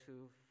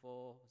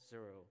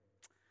8240.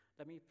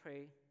 Let me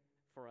pray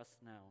for us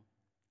now.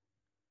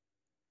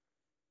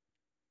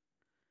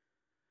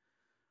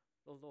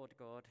 O Lord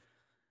God,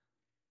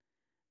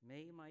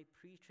 may my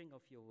preaching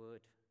of your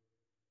word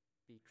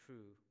be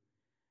true.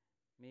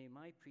 May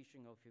my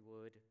preaching of your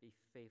word be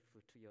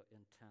faithful to your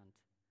intent.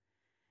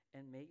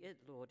 And may it,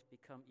 Lord,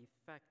 become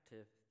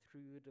effective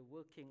through the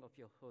working of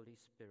your Holy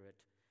Spirit.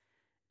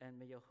 And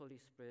may your Holy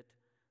Spirit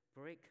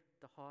break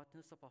the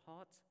hardness of our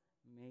hearts.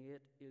 May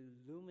it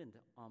illumine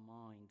our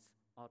minds,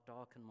 our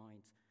darkened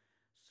minds,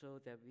 so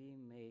that we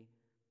may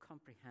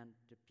comprehend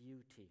the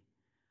beauty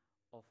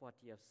of what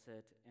you have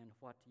said and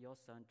what your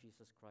Son,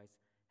 Jesus Christ,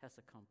 has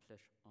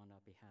accomplished on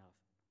our behalf.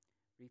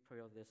 We pray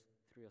all this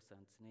through your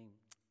Son's name.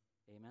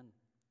 Amen.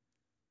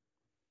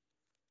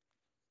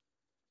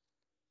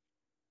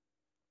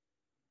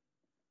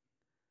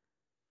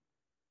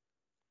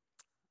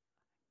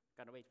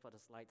 Gotta wait for the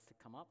slides to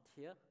come up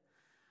here.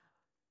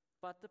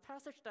 But the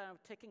passage that I'm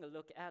taking a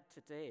look at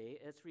today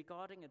is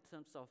regarding in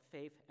terms of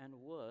faith and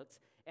works,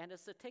 and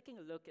it's taking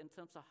a look in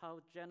terms of how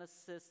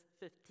Genesis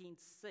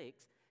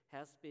 15:6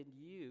 has been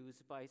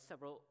used by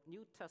several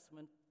New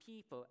Testament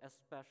people,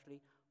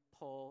 especially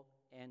Paul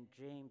and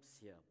James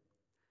here.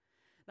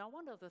 Now,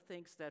 one of the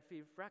things that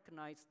we've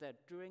recognized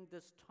that during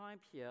this time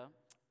here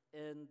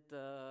in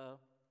the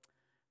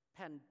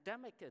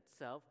pandemic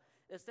itself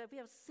is that we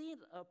have seen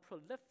a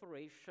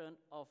proliferation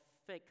of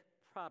fake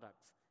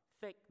products,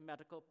 fake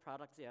medical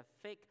products. You have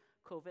fake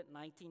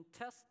COVID-19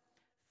 tests,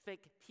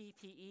 fake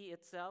PPE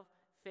itself,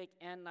 fake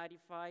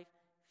N95,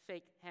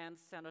 fake hand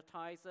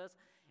sanitizers.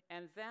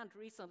 And then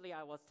recently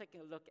I was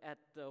taking a look at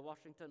the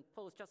Washington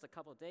Post just a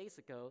couple of days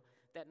ago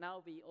that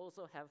now we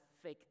also have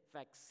fake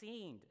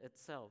vaccine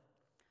itself.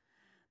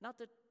 Now,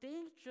 the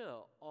danger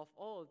of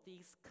all of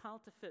these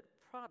counterfeit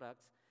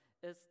products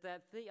is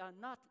that they are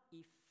not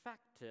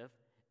effective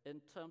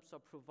in terms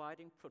of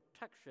providing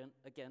protection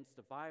against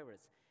the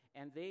virus,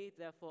 and they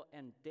therefore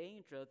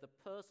endanger the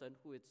person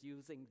who is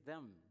using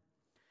them.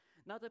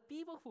 Now, the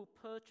people who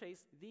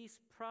purchased these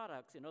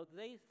products,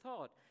 they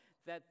thought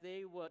that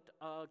they would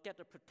get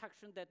the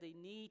protection that they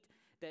need,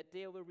 that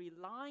they were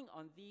relying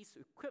on these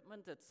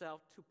equipment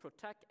itself to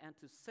protect and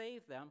to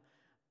save them,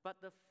 but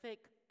the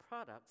fake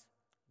products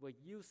were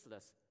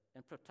useless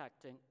in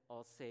protecting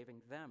or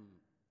saving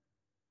them.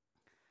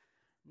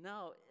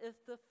 Now,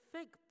 if the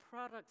fake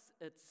products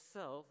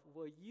itself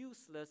were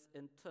useless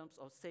in terms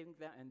of saving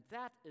them, and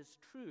that is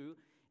true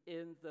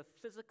in the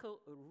physical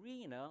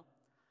arena,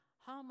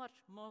 how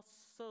much more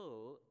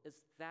so is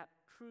that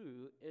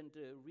true in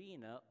the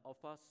arena of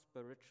our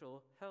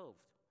spiritual health?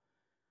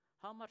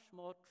 How much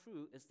more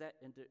true is that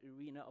in the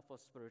arena of our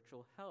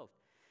spiritual health?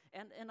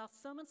 And in our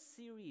sermon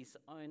series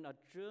on a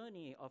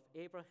journey of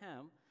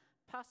Abraham,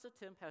 Pastor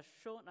Tim has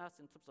shown us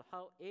in terms of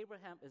how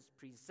Abraham is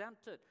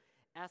presented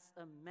as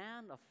a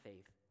man of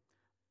faith,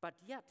 but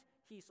yet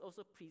he's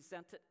also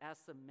presented as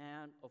a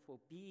man of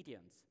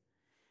obedience.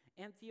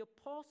 And the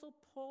Apostle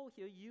Paul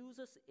here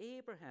uses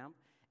Abraham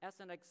as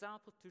an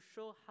example to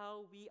show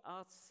how we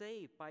are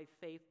saved by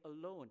faith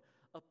alone,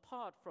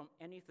 apart from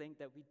anything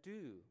that we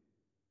do.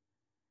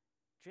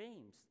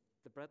 James,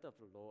 the brother of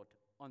the Lord,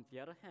 on the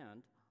other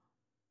hand,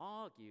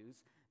 argues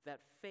that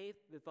faith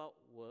without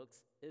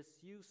works is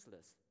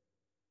useless.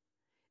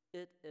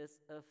 It is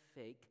a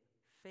fake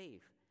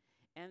faith.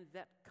 And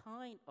that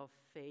kind of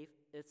faith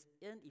is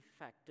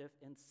ineffective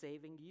in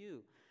saving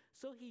you.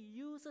 So he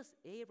uses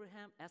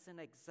Abraham as an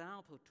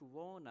example to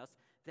warn us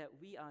that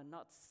we are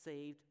not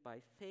saved by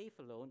faith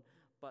alone,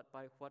 but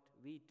by what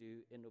we do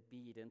in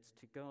obedience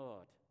to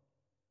God.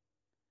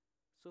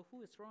 So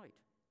who is right?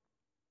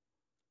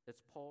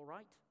 Is Paul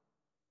right?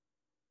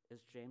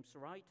 Is James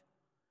right?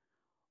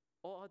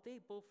 Or are they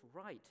both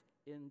right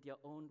in their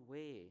own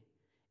way?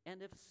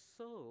 And if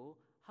so,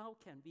 how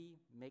can we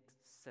make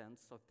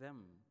sense of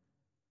them?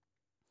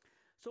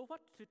 So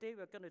what today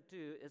we're going to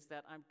do is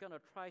that I'm going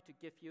to try to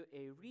give you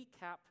a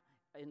recap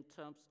in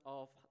terms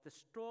of the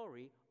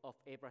story of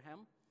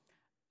Abraham.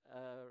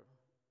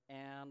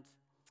 And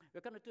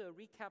we're going to do a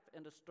recap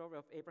in the story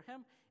of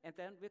Abraham, and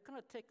then we're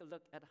going to take a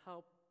look at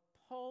how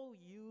Paul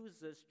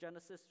uses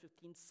Genesis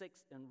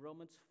 15:6 in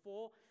Romans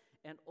 4,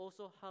 and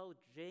also how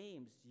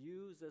James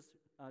uses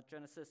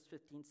Genesis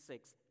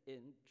 15:6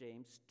 in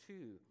James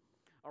 2.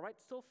 All right,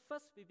 so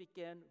first we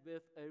begin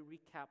with a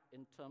recap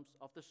in terms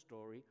of the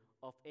story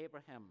of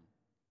Abraham.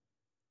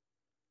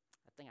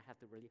 I think I have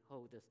to really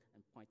hold this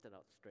and point it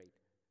out straight.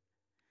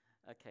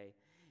 Okay,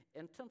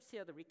 in terms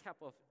here, the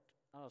recap of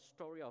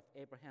story of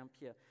Abraham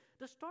here.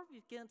 The story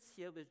begins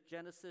here with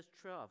Genesis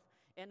 12.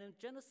 And in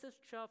Genesis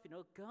 12,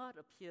 God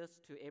appears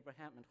to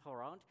Abraham in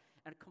Haran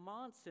and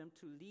commands him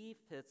to leave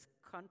his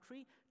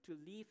country, to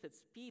leave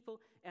his people,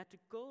 and to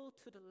go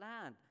to the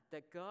land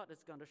that God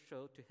is going to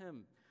show to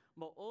him.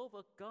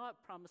 Moreover, God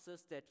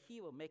promises that he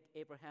will make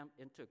Abraham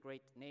into a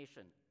great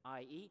nation,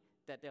 i.e.,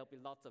 that there will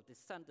be lots of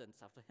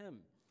descendants after him.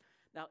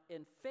 Now,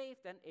 in faith,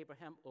 then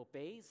Abraham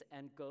obeys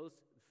and goes,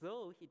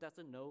 though he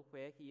doesn't know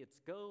where he is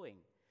going.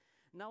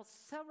 Now,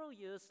 several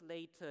years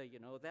later,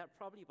 that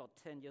probably about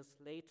 10 years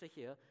later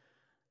here,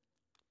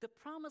 The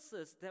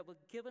promises that were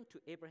given to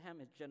Abraham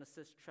in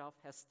Genesis 12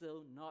 has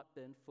still not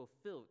been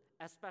fulfilled,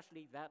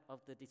 especially that of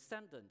the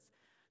descendants.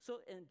 So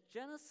in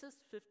Genesis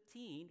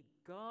 15,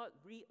 God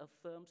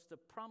reaffirms the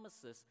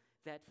promises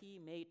that he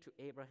made to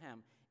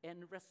Abraham.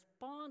 In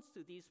response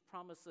to these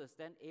promises,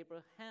 then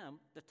Abraham,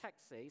 the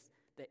text says,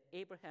 that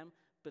Abraham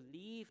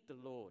believed the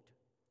Lord.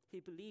 He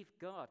believed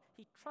God.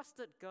 He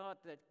trusted God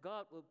that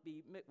God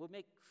will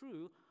make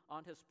true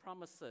on his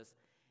promises.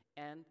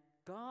 And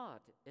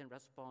God, in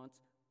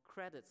response,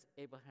 credits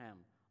Abraham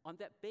on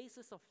that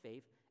basis of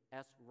faith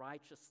as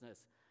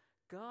righteousness.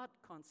 God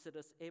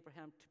considers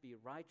Abraham to be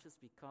righteous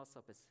because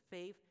of his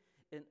faith.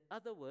 In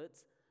other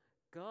words,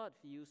 God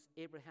views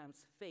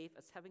Abraham's faith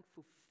as having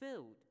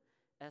fulfilled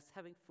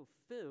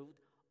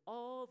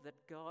all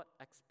that God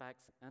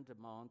expects and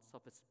demands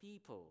of his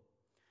people.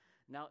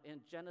 Now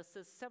in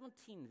Genesis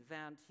 17,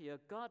 then here,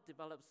 God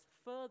develops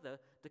further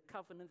the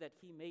covenant that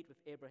he made with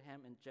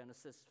Abraham in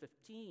Genesis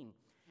 15.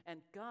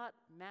 And God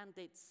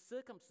mandates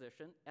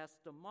circumcision as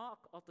the mark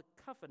of the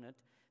covenant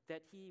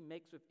that he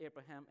makes with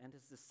Abraham and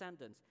his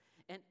descendants.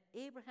 And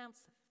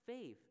Abraham's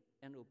faith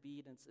and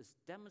obedience is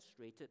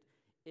demonstrated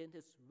in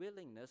his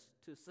willingness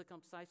to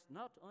circumcise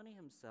not only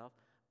himself,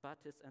 but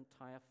his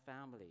entire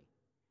family.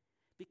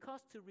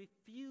 Because to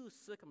refuse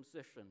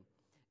circumcision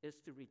is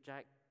to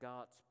reject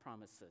God's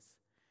promises.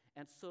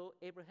 And so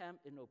Abraham,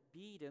 in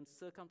obedience,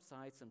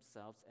 circumcised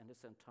himself and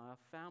his entire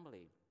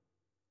family.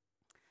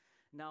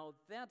 Now,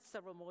 then,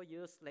 several more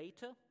years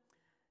later,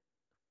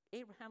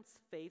 Abraham's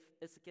faith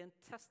is again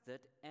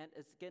tested and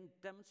is again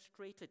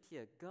demonstrated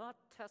here. God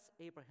tests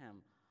Abraham,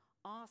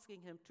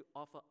 asking him to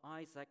offer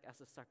Isaac as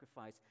a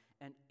sacrifice.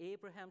 And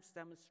Abraham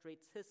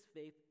demonstrates his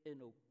faith in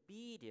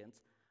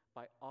obedience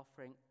by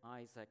offering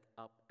Isaac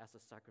up as a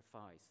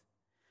sacrifice.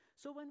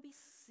 So when we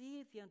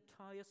see the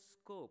entire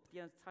scope, the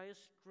entire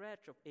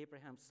stretch of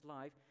Abraham's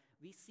life,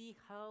 we see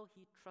how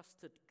he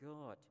trusted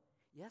God.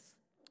 Yes,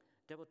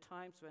 there were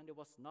times when it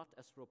was not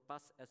as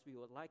robust as we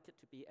would like it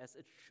to be, as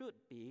it should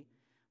be,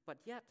 but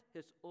yet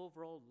his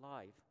overall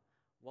life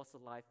was a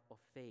life of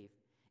faith.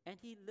 And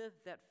he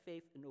lived that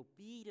faith in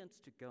obedience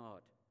to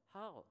God.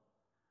 How?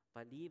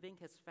 By leaving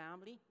his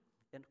family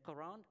in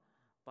Haran,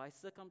 by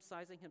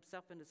circumcising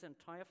himself and his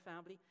entire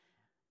family,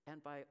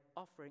 and by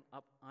offering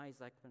up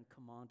Isaac when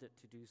commanded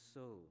to do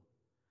so.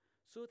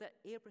 So that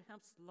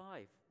Abraham's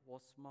life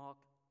was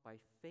marked by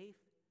faith.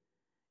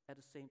 At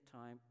the same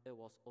time, it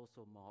was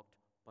also marked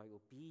by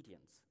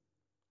obedience.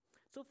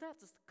 So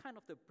that's kind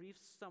of the brief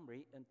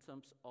summary in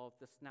terms of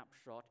the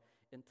snapshot,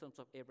 in terms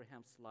of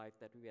Abraham's life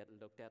that we had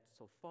looked at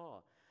so far.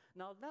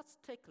 Now let's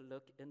take a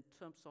look in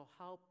terms of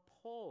how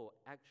Paul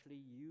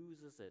actually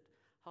uses it,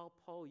 how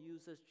Paul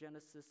uses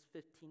Genesis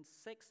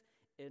 15:6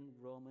 in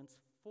Romans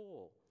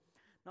 4.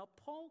 Now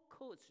Paul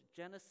quotes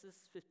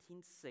Genesis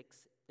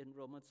 15:6 in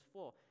Romans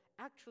 4.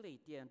 Actually,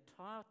 the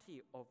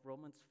entirety of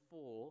Romans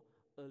 4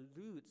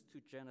 alludes to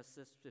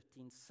Genesis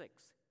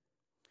 15:6.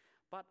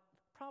 But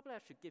probably I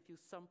should give you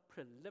some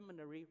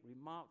preliminary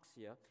remarks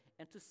here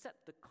and to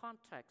set the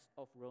context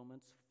of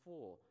Romans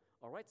 4.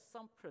 All right,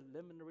 some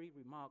preliminary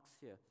remarks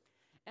here.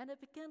 And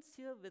it begins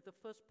here with the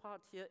first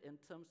part here in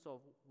terms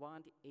of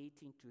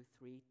 1:18 to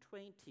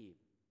 3:20.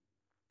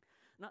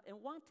 Now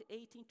in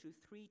 1:18 to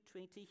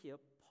 3:20 here,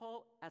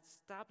 Paul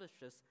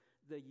establishes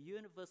the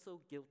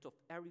universal guilt of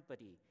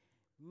everybody,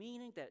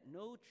 meaning that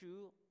no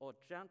Jew or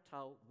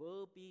Gentile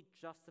will be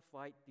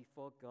justified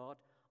before God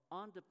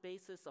on the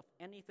basis of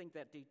anything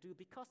that they do,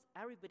 because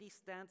everybody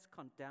stands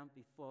condemned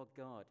before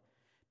God,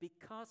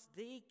 because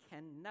they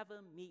can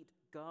never meet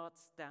God's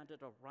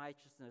standard of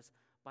righteousness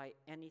by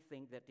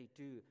anything that they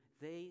do.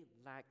 They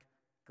lack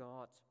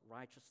God's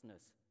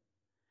righteousness.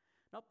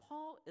 Now,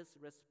 Paul is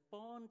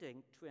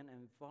responding to an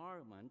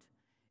environment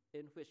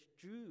in which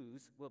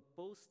Jews were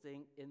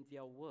boasting in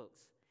their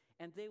works,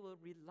 and they were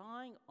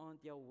relying on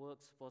their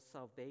works for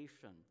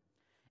salvation.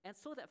 And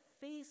so that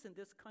faced in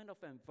this kind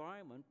of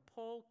environment,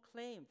 Paul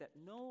claimed that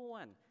no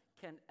one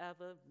can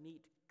ever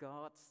meet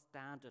God's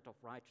standard of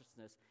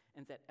righteousness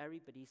and that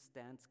everybody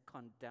stands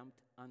condemned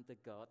under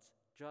God's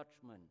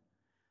judgment.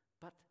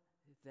 But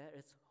there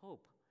is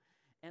hope.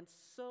 And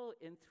so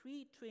in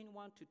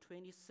 3:21 to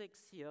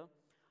 26 here,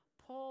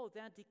 Paul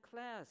then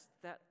declares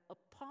that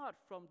apart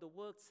from the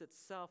works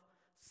itself,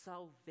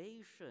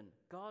 salvation,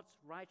 God's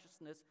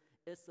righteousness,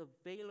 is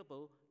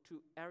available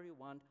to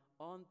everyone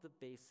on the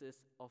basis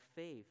of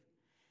faith.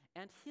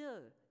 And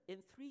here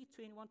in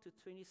 3:21 to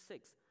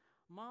 26,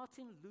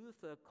 Martin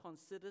Luther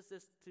considers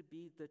this to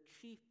be the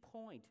chief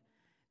point,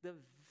 the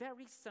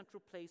very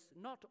central place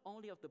not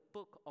only of the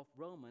book of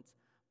Romans,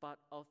 but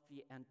of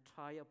the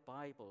entire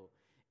Bible,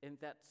 in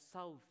that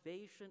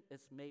salvation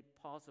is made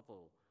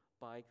possible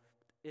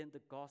in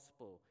the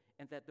gospel,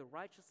 and that the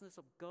righteousness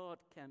of God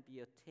can be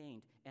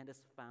attained and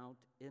is found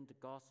in the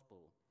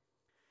gospel.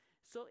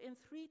 So in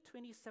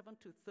 3:27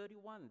 to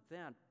 31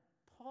 then,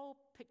 Paul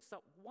picks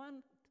up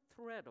one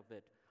thread of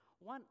it,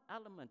 one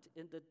element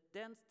in the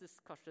dense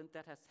discussion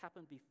that has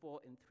happened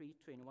before in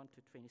 3:21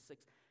 to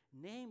 26,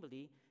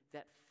 namely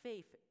that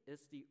faith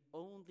is the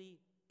only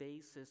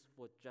basis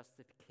for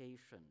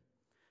justification.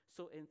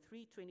 So in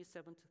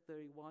 3:27 to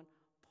 31,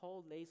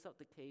 Paul lays out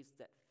the case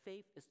that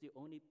faith is the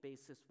only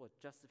basis for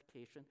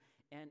justification.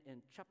 And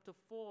in chapter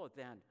 4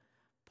 then,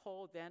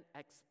 Paul then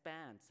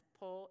expands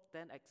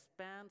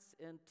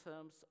in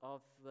terms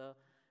of the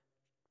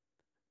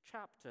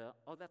chapter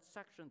or that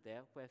section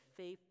there where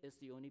faith is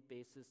the only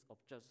basis of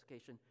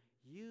justification,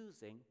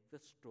 using the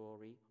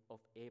story of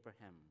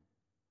Abraham.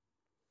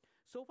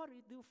 So what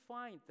we do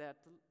find that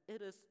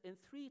it is in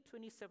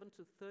 3:27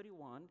 to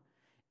 31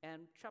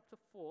 and chapter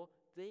 4,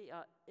 they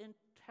are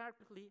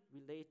integrally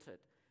related.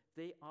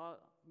 They are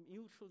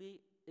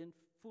mutually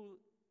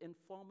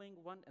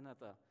informing one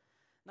another.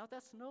 Now,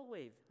 there's no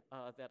way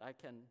that I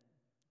can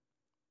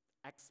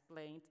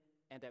explain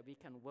and that we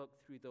can work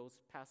through those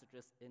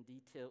passages in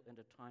detail in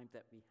the time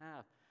that we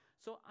have.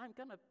 So I'm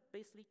going to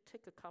basically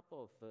take a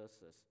couple of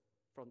verses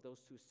from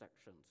those two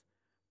sections.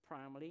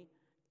 Primarily,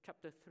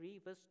 chapter 3,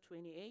 verse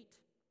 28,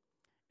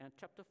 and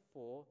chapter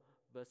 4,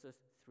 verses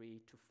 3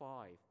 to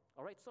 5.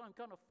 All right, so I'm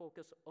going to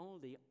focus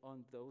only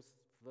on those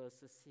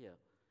verses here.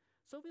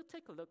 So we'll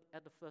take a look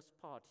at the first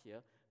part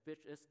here,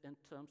 which is in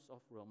terms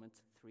of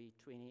Romans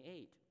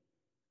 3:28.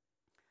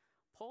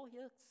 Paul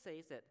here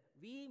says that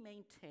we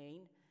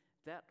maintain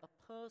that a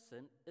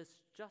person is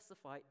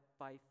justified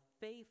by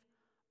faith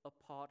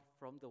apart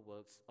from the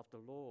works of the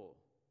law.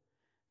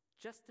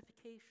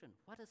 Justification,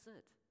 what is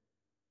it?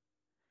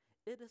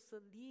 It is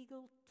a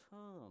legal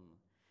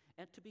term.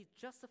 And to be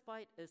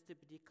justified is to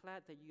be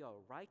declared that you are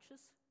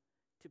righteous,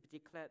 to be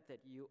declared that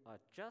you are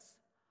just,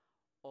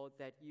 or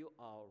that you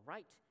are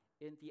right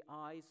in the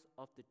eyes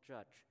of the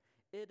judge.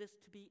 It is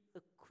to be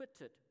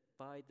acquitted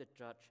by the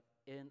judge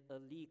in a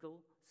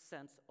legal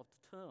sense of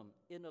the term.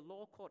 In a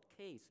law court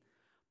case,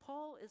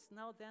 Paul is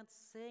now then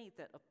saying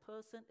that a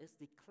person is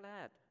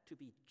declared to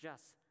be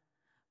just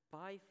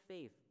by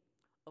faith,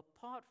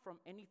 apart from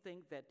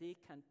anything that they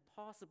can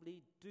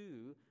possibly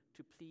do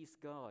to please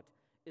God.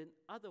 In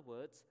other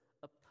words,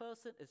 a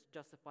person is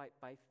justified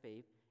by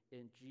faith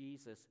in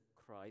Jesus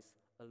Christ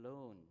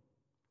alone.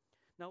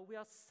 Now, we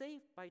are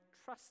saved by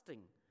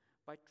trusting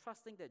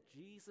that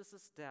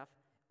Jesus' death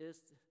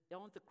is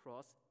on the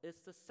cross is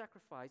the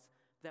sacrifice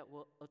that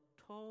will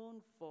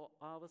atone for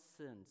our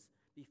sins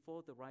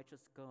before the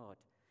righteous God.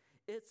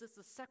 It is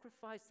a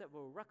sacrifice that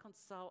will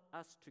reconcile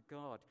us to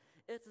God.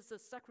 It is a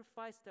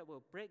sacrifice that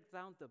will break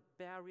down the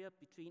barrier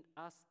between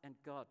us and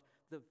God,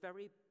 the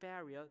very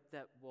barrier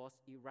that was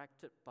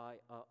erected by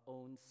our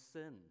own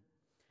sin.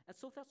 And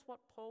so that's what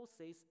Paul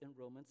says in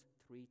Romans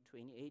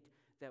 3:28,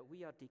 that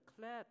we are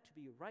declared to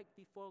be right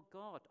before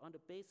God on the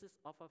basis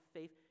of our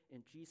faith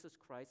in Jesus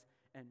Christ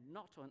and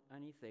not on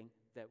anything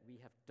that we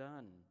have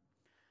done.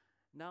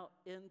 Now,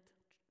 in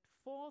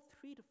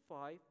 4:3 to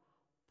 5,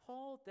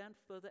 Paul then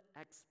further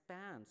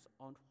expands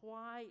on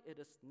why it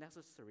is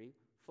necessary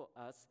for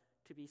us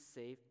to be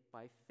saved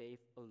by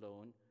faith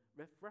alone,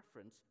 with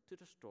reference to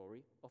the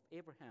story of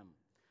Abraham.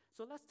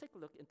 So let's take a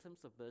look in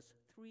terms of verse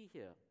 3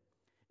 here.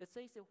 It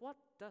says that, what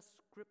does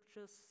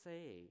Scripture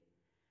say?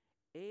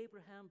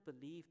 Abraham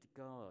believed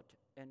God,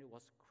 and it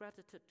was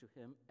credited to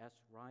him as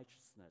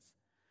righteousness.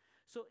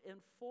 So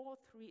in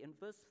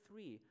verse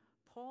 3,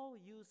 Paul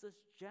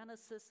uses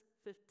Genesis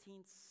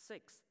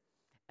 15:6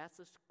 as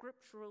a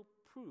scriptural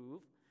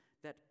proof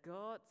that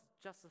God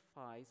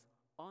justifies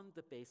on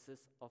the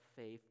basis of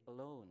faith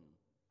alone.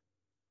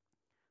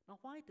 Now,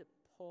 why did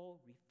Paul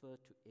refer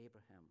to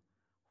Abraham?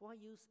 Why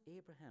use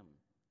Abraham?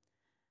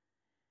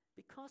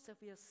 Because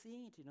as we are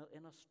seeing,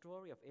 in a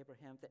story of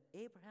Abraham, that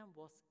Abraham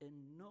was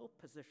in no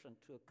position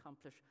to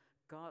accomplish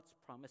God's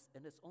promise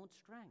in his own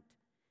strength.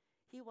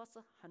 He was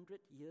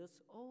 100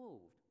 years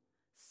old.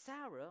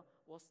 Sarah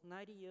was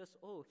 90 years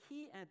old.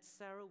 He and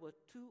Sarah were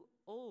too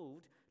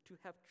old to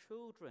have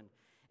children,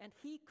 and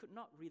he could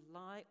not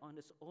rely on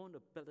his own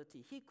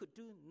ability. He could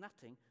do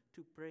nothing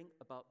to bring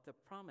about the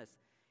promise.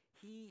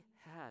 He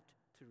had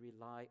to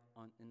rely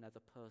on another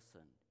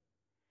person.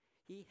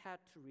 He had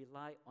to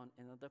rely on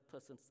another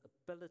person's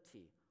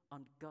ability,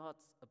 on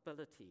God's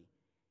ability.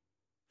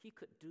 He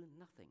could do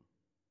nothing.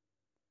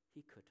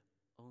 He could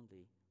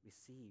only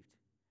receive.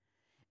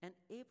 And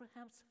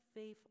Abraham's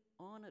faith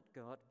honored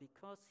God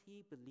because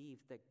he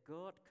believed that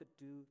God could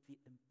do the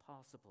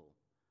impossible.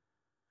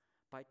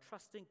 By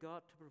trusting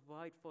God to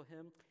provide for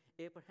him,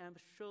 Abraham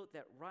showed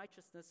that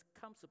righteousness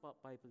comes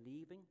about by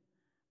believing,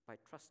 by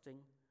trusting,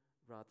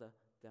 rather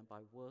than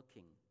by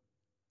working.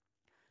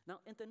 Now,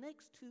 in the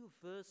next two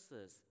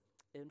verses,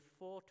 in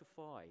 4 to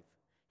 5,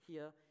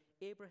 here,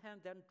 Abraham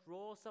then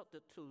draws out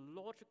the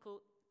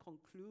theological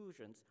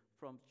conclusions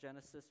from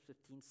Genesis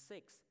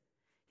 15:6.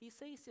 He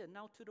says here,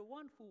 now to the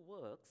one who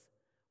works,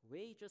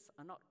 wages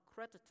are not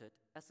credited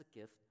as a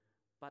gift,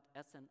 but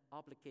as an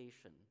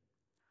obligation.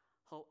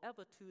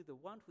 However, to the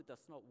one who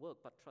does not work,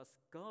 but trusts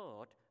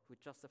God, who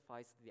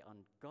justifies the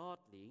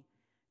ungodly,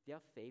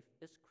 their faith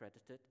is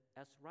credited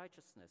as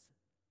righteousness.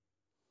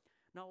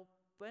 Now,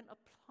 when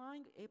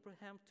applying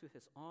Abraham to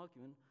his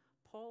argument,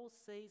 Paul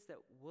says that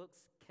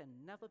works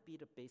can never be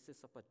the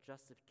basis of a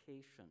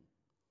justification.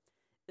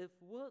 if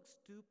works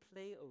do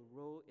play a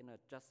role in our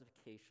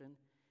justification,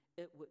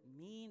 it would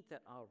mean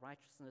that our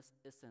righteousness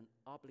is an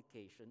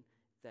obligation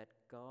that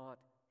God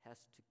has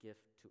to give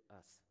to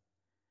us.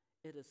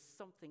 It is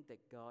something that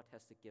God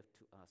has to give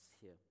to us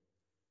here.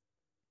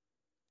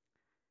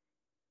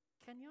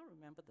 Can you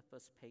remember the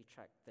first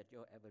paycheck that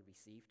you ever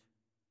received?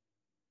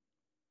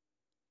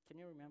 Can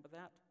you remember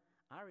that?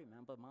 I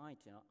remember mine,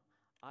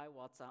 I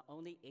was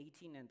only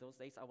 18 in those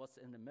days. I was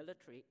in the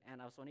military,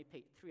 and I was only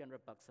paid $300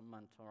 a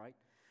month, all right?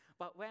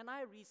 But when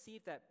I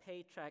received that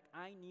paycheck,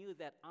 I knew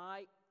that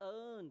I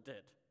earned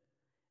it.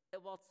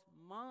 It was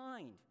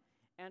mine,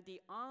 and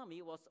the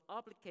army was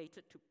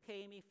obligated to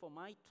pay me for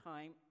my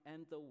time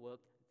and the work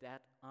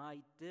that I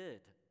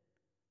did.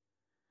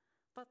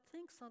 But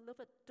things are a little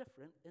bit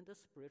different in the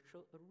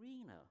spiritual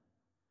arena.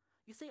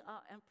 You see,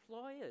 our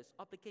employer is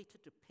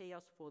obligated to pay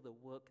us for the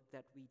work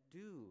that we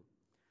do.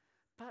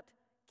 But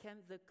can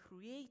the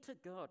Creator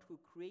God who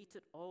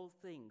created all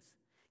things,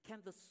 can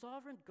the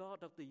sovereign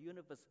God of the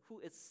universe who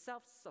is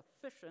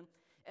self-sufficient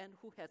and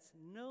who has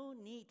no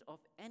need of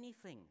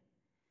anything,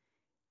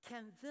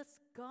 can this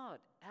God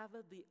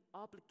ever be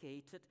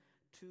obligated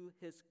to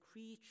his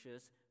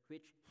creatures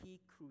which he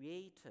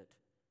created?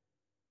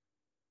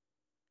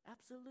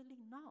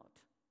 Absolutely not.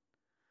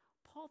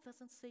 Paul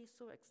doesn't say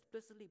so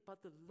explicitly,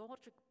 but the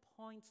logic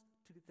points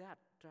to that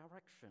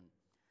direction.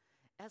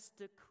 As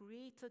the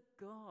Creator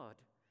God,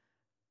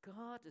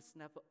 God is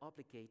never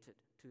obligated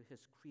to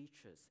his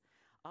creatures.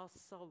 Our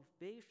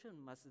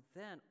salvation must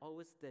then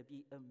always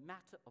be a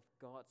matter of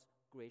God's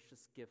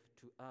gracious gift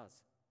to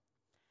us.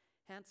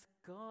 Hence,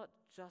 God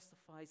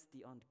justifies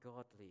the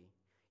ungodly.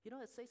 It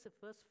says in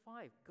verse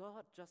 5,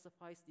 God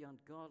justifies the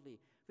ungodly,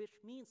 which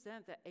means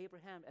then that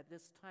Abraham at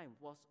this time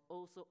was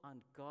also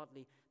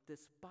ungodly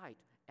despite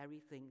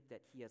everything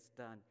that he has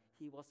done.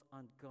 He was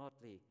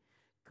ungodly.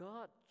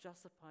 God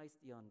justifies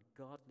the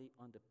ungodly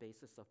on the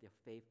basis of their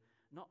faith,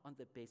 not on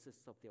the basis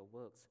of their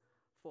works.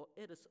 For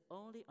it is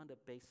only on the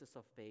basis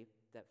of faith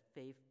that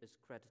faith is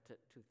credited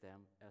to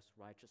them as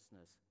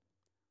righteousness.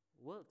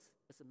 Works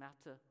is a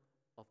matter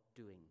of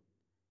doing.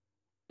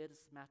 It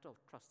is a matter of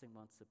trusting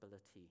one's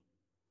ability.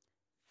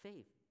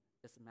 Faith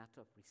is a matter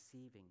of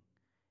receiving.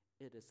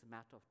 It is a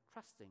matter of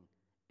trusting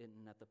in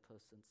another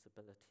person's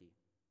ability.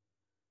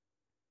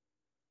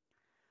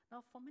 Now,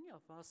 for many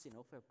of us, who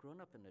have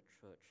grown up in the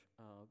church,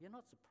 we're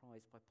not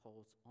surprised by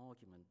Paul's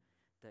argument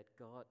that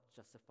God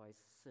justifies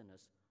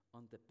sinners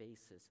on the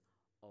basis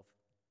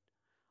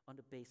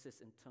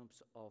in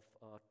terms of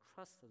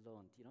trust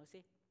alone.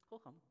 Say,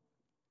 ho hum,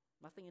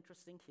 nothing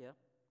interesting here.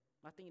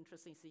 Nothing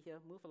interesting, see here,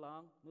 move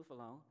along.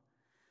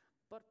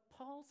 But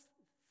Paul's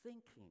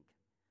thinking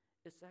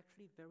is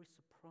actually very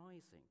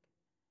surprising,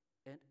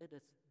 and it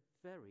is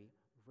very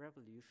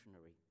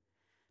revolutionary.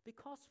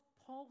 Because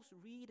Paul's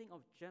reading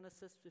of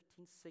Genesis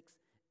 15:6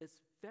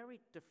 is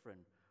very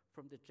different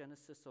from the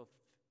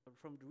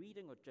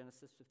reading of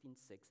Genesis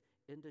 15:6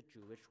 in the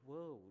Jewish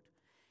world.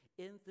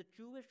 In the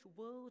Jewish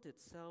world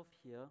itself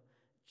here,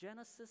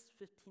 Genesis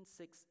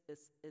 15:6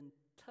 is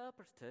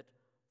interpreted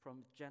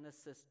from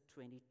Genesis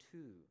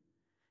 22.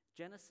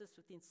 Genesis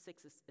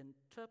 15:6 is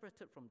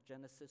interpreted from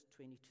Genesis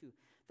 22.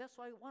 That's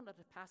why one of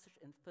the passages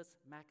in 1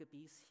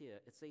 Maccabees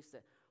here, it says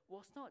that,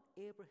 was not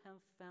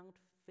Abraham found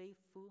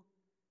faithful,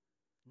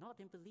 not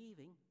in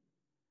believing,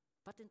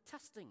 but in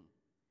testing?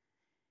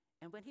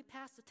 And when he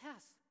passed the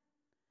test,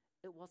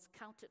 it was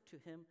counted to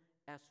him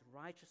as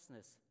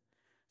righteousness.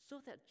 So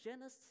that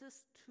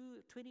Genesis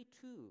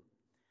 22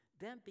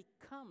 then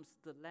becomes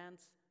the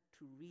lens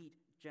to read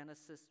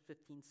Genesis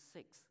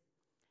 15:6,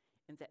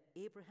 and that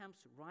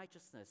Abraham's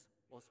righteousness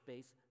was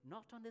based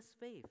not on his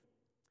faith,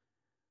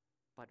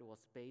 but it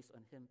was based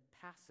on him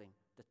passing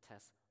the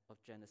test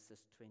of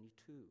Genesis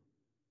 22.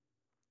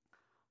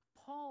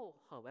 Paul,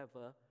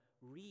 however,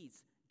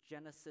 reads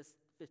Genesis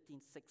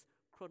 15:6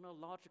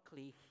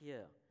 chronologically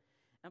here.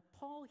 And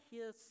Paul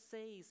here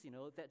says,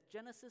 that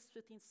Genesis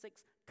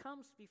 15:6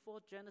 comes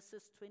before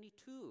Genesis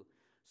 22.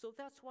 So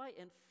that's why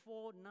in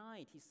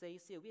 4:9 he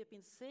says here, we have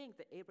been saying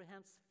that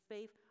Abraham's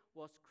faith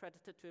was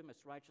credited to him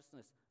as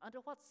righteousness. Under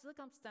what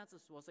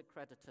circumstances was it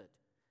credited?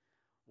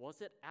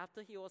 Was it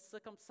after he was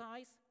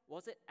circumcised?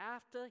 Was it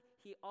after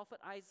he offered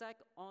Isaac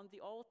on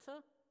the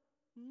altar?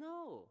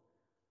 No.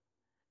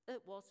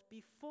 It was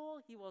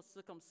before he was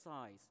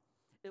circumcised.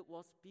 It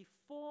was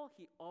before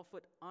he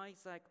offered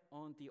Isaac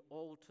on the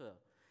altar.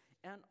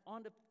 And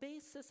on the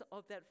basis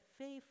of that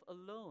faith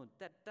alone,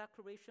 that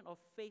declaration of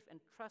faith and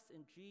trust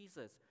in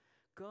Jesus,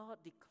 God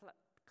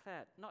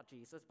declared, not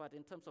Jesus, but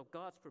in terms of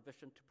God's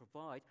provision to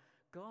provide,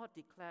 God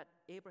declared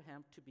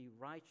Abraham to be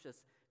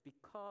righteous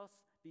because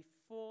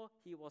before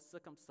he was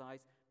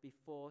circumcised,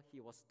 before he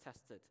was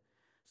tested.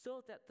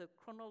 So that the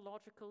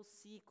chronological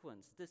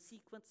sequence, the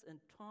sequence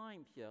in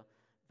time here,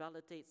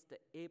 validates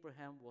that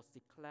Abraham was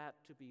declared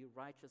to be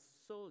righteous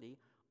solely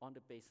on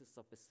the basis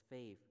of his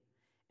faith,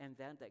 and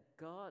then that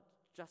God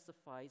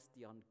justifies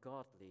the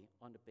ungodly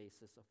on the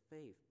basis of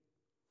faith.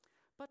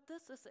 But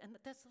there's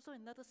also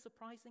another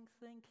surprising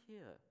thing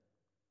here.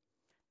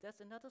 There's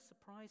another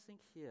surprising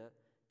here,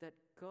 that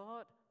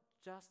God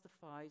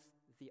justifies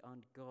the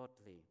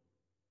ungodly.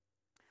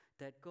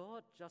 That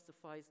God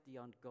justifies the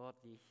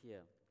ungodly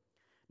here.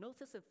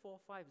 Notice in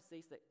 4:5 it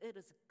says that it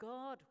is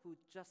God who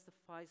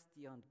justifies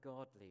the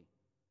ungodly.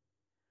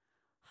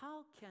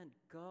 How can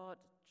God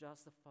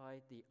justify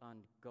the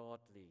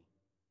ungodly?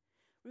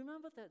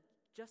 Remember that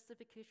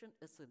justification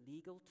is a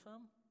legal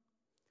term.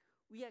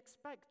 We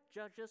expect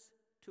judges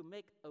to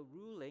make a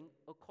ruling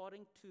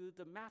according to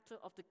the matter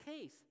of the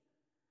case.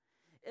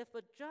 If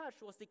a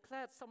judge was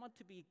declared someone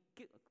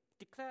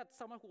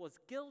who was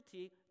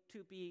guilty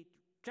to be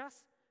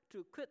just, to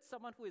acquit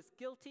someone who is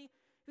guilty,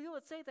 he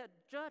would say that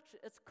judge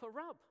is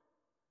corrupt,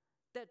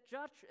 that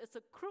judge is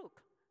a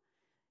crook.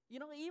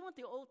 Even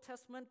the Old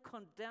Testament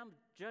condemned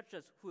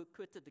judges who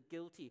acquitted the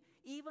guilty.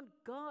 Even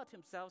God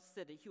himself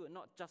said that he would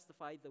not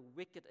justify the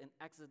wicked in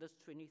Exodus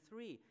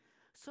 23.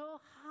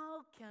 So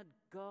how can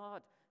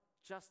God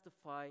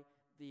justify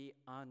the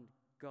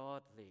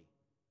ungodly?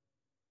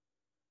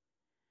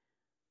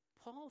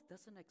 Paul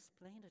doesn't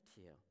explain it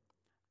here,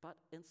 but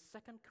in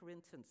 2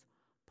 Corinthians,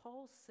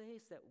 Paul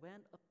says that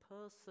when a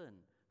person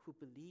who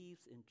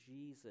believes in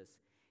Jesus,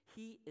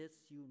 he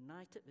is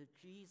united with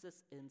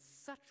Jesus in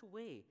such a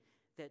way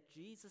that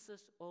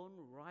Jesus' own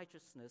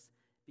righteousness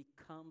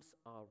becomes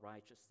our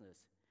righteousness.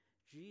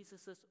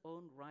 Jesus'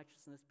 own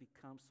righteousness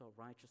becomes our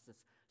righteousness,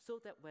 so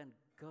that when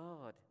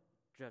God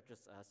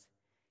judges us,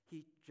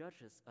 he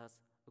judges us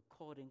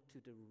according to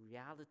the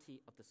reality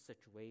of the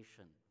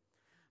situation.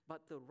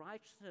 But the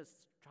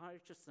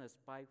righteousness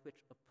by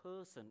which a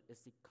person is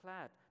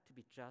declared to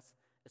be just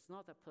is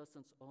not that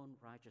person's own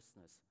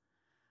righteousness,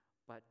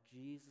 but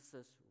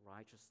Jesus'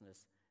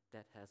 righteousness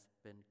that has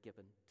been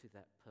given to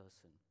that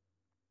person.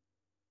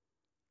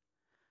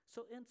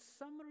 So in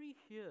summary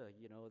here,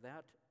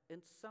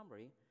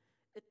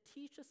 it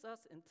teaches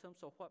us in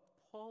terms of what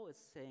Paul is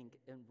saying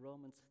in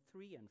Romans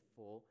 3 and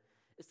 4,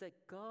 is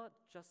that God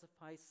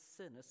justifies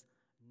sinners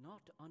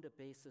not on the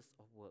basis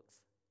of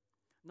works.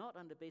 Not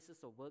on the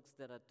basis of works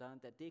that are done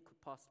that they could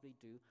possibly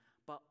do,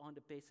 but on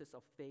the basis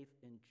of faith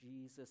in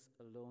Jesus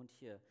alone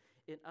here.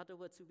 In other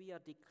words, we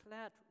are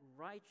declared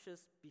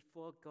righteous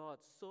before God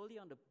solely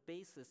on the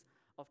basis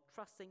of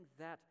trusting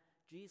that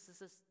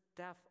Jesus'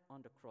 death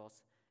on the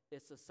cross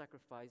is a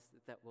sacrifice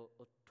that will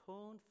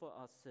atone for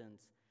our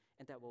sins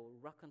and that will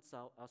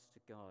reconcile us to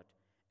God,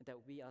 and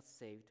that we are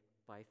saved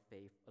by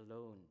faith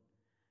alone.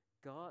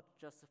 God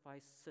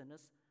justifies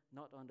sinners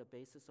not on the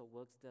basis of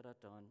works that are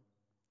done,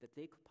 that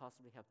they could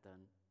possibly have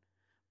done,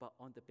 but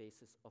on the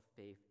basis of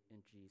faith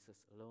in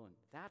Jesus alone.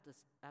 That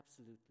is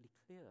absolutely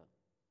clear.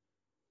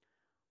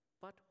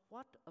 But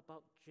what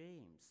about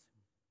James?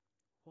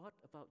 What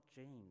about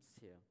James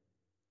here?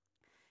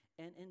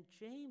 And in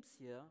James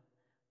here,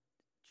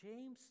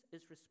 James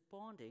is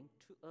responding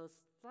to a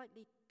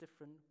slightly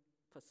different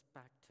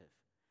perspective.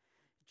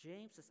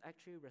 James is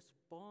actually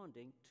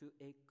responding to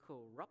a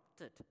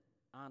corrupted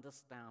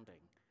understanding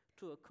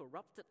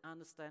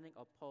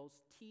of Paul's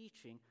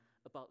teaching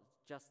about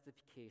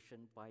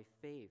justification by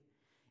faith.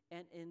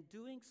 And in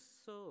doing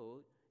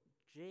so,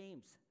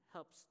 James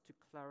helps to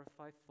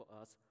clarify for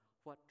us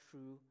what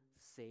true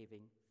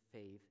saving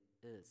faith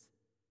is.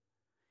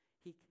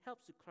 He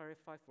helps to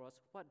clarify for us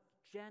what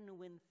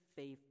genuine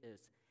faith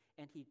is,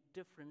 and he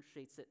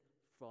differentiates it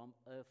from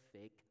a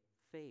fake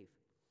faith.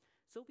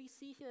 So we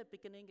see here,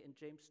 beginning in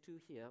James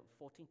 2 here,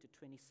 14 to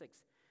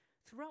 26,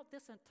 throughout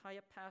this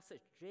entire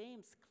passage,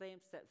 James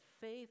claims that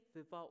faith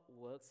without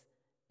works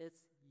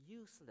is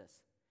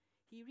useless.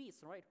 He reads,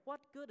 right,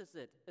 what good is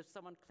it if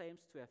someone claims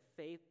to have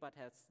faith but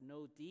has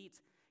no deeds?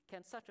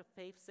 Can such a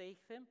faith save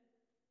him?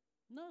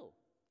 No.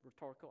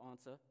 Rhetorical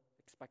answer,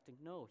 expecting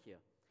no here.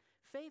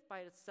 Faith by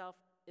itself,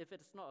 if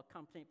it is not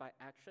accompanied by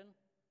action,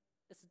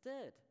 is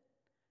dead.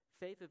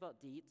 Faith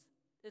without deeds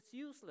is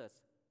useless.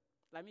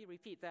 Let me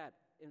repeat that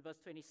in verse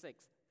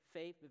 26.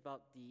 Faith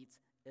without deeds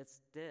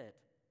is dead.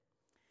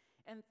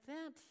 And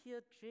then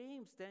here,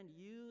 James then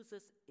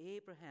uses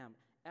Abraham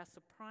as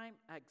a prime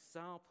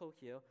example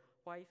here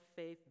why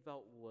faith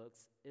without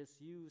works is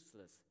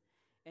useless.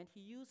 And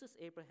he uses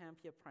Abraham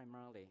here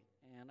primarily.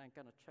 And I'm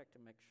going to check to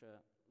make sure.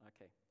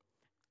 Okay.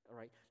 All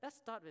right. Let's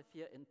start with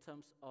here in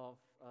terms of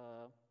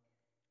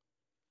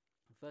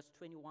verse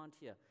 21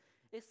 here.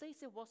 It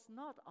says, it was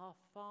not our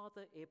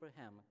father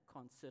Abraham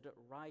considered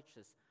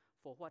righteous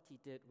for what he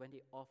did when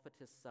he offered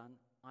his son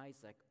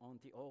Isaac on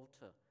the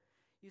altar.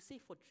 You see,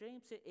 for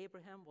James here,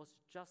 Abraham was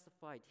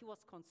justified. He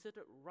was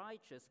considered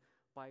righteous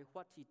by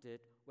what he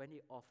did when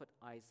he offered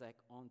Isaac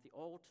on the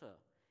altar.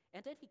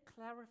 And then he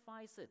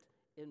clarifies it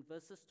in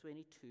verses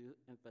 22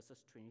 and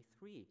verses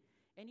 23.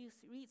 And you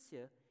reads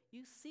here,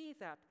 you see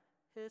that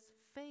his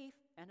faith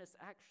and his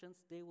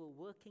actions, they were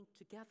working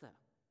together.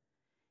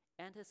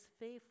 And his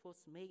faith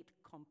was made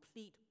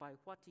complete by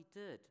what he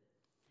did.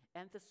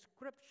 And the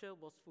scripture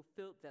was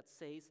fulfilled that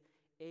says,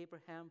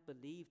 Abraham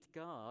believed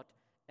God,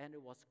 and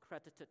it was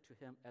credited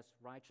to him as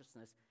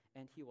righteousness,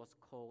 and he was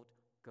called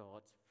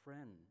God's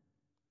friend.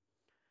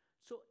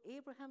 So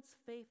Abraham's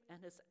faith and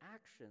his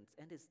actions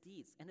and his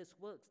deeds and his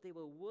works, they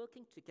were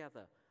working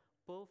together.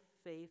 Both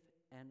faith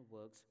and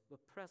works were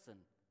present.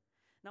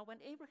 Now, when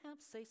Abraham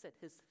says that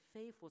his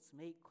faith was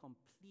made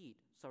complete,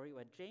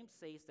 when James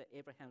says that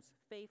Abraham's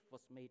faith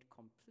was made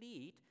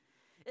complete,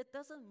 it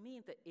doesn't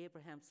mean that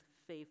Abraham's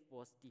faith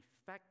was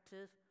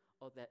defective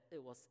or that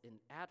it was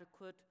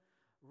inadequate.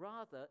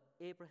 Rather,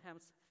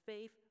 Abraham's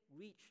faith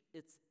reached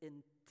its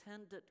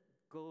intended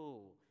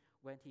goal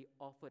when he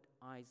offered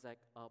Isaac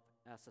up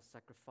as a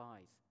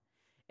sacrifice.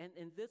 And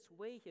in this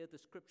way here, the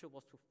scripture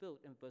was fulfilled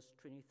in verse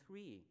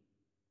 23.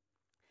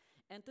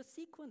 And the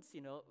sequence,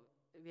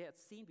 we had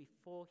seen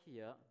before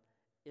here,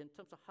 in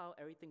terms of how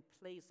everything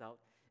plays out,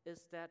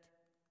 is that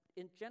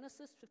in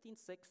Genesis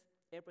 15:6,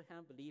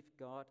 Abraham believed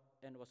God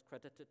and was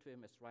credited to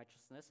him as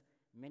righteousness.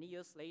 Many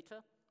years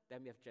later,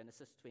 then we have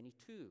Genesis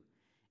 22.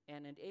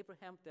 And then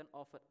Abraham then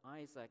offered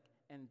Isaac,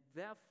 and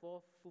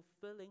therefore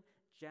fulfilling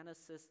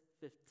Genesis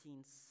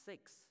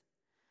 15:6.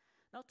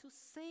 Now, to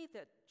say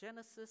that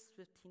Genesis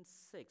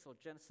 15:6 or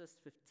Genesis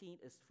 15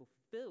 is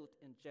fulfilled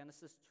in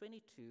Genesis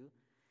 22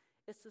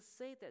 is to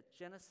say that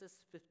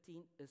Genesis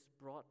 15 is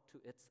brought to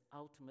its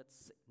ultimate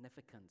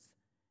significance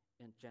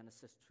in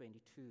Genesis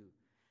 22.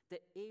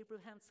 That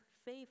Abraham's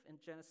faith in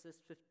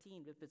Genesis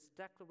 15, with its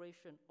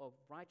declaration of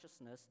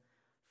righteousness,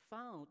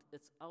 found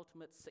its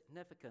ultimate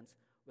significance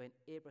when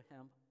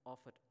Abraham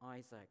offered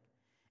Isaac.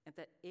 And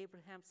that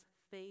Abraham's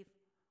faith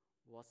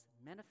was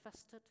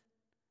manifested,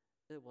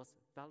 it was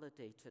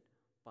validated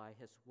by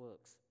his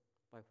works,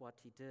 by what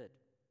he did.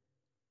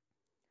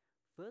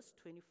 Verse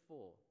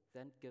 24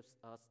 then gives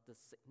us the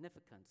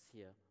significance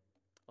here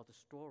of the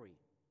story.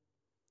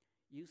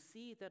 You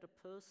see that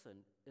a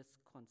person is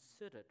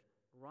considered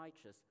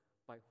righteous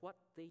by what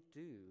they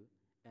do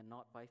and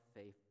not by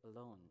faith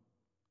alone.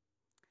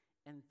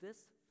 And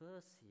this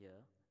verse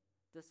here,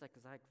 this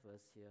exact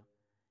verse here,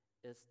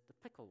 is the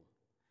pickle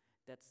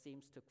that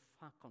seems to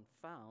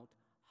confound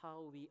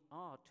how we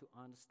are to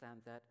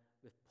understand that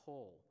with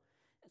Paul.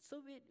 And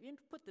so we need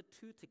to put the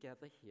two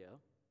together here.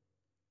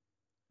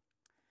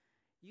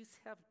 You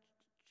have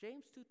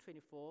James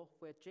 2:24,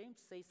 where James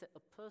says that a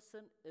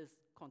person is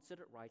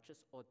considered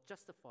righteous or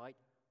justified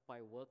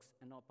by works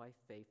and not by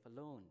faith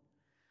alone.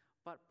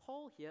 But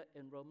Paul here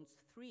in Romans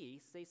 3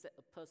 says that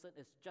a person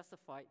is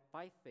justified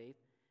by faith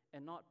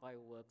and not by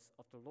works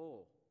of the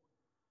law.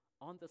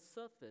 On the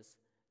surface,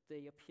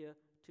 they appear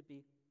to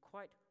be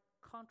quite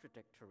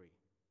contradictory.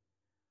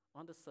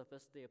 On the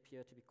surface, they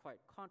appear to be quite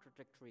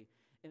contradictory.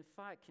 In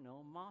fact,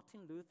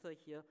 Martin Luther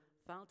here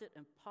found it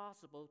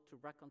impossible to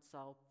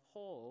reconcile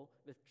Paul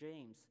with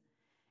James.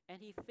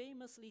 And he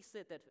famously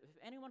said that if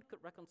anyone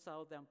could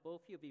reconcile them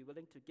both, he would be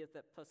willing to give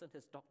that person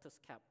his doctor's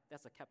cap.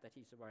 That's a cap that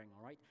he's wearing,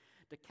 all right?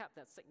 The cap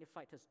that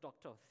signified his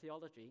doctor of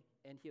theology,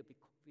 and he'll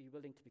be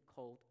willing to be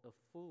called a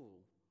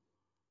fool.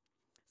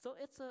 So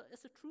it's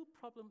a true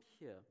problem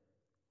here.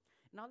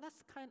 Now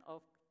let's kind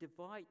of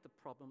divide the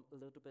problem a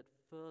little bit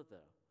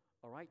further,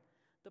 all right?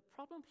 The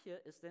problem here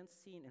is then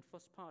seen in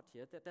first part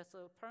here, that there's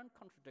an apparent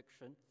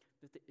contradiction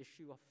with the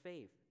issue of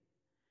faith.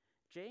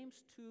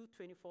 James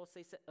 2:24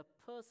 says that a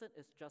person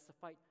is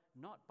justified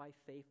not by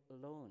faith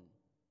alone.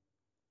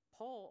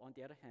 Paul, on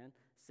the other hand,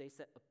 says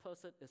that a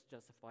person is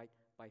justified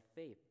by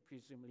faith,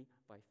 presumably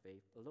by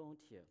faith alone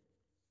here.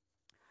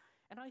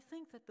 And I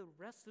think that the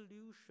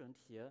resolution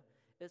here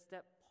is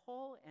that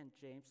Paul and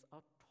James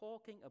are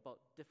talking about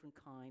different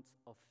kinds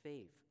of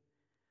faith.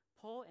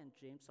 Paul and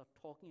James are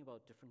talking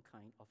about different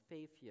kinds of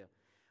faith here.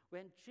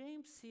 When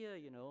James here,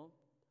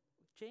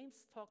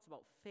 James talks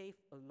about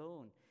faith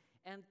alone.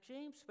 And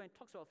James, when he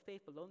talks about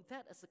faith alone,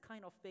 that is the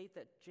kind of faith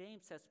that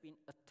James has been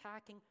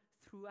attacking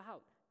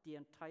throughout the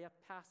entire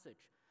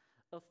passage.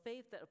 A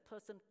faith that a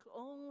person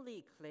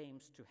only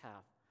claims to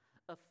have.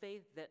 A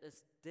faith that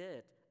is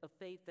dead. A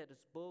faith that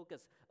is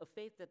bogus. A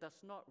faith that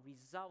does not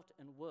result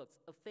in works.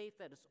 A faith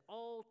that is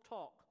all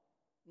talk,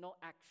 no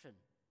action.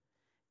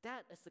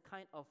 That is the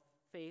kind of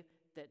faith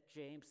that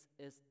James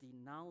is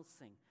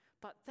denouncing.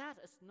 But that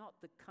is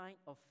not the kind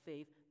of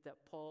faith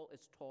that Paul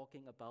is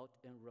talking about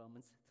in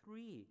Romans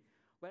 3.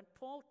 When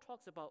Paul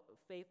talks about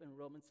faith in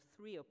Romans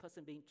 3, a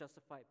person being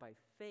justified by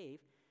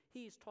faith,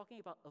 he is talking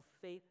about a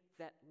faith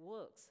that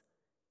works.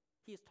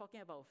 He is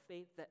talking about a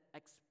faith that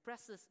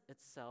expresses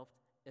itself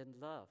in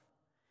love.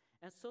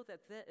 And so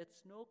that there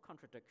is no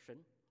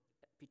contradiction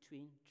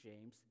between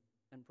James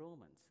and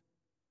Romans.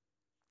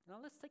 Now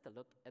let's take a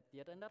look at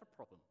yet another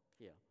problem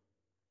here.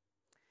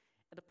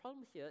 And the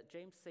problem here,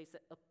 James says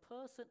that a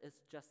person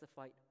is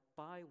justified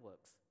by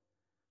works.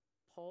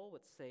 Paul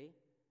would say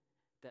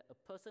that a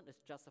person is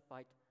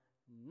justified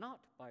not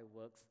by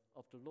works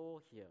of the law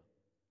here.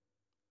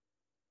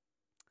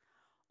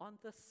 On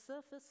the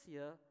surface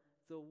here,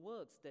 the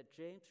works that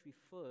James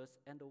refers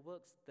and the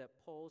works that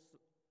Paul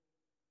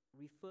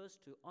refers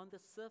to, on the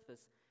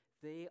surface,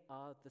 they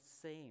are the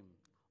same.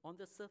 On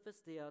the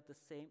surface, they are the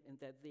same in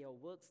that they are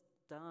works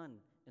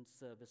done in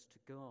service to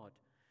God.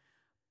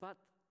 But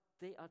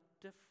they are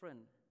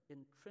different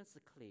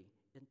intrinsically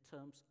in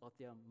terms of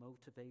their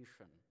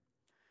motivation.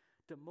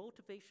 The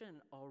motivation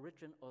and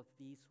origin of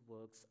these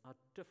works are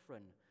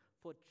different.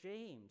 For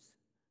James,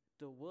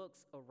 the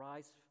works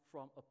arise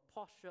from a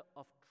posture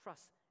of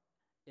trust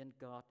in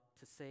God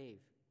to save.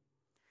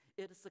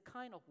 It is the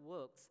kind of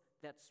works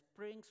that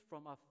springs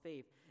from our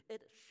faith.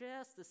 It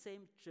shares the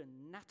same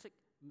genetic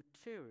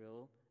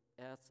material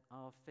as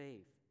our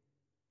faith.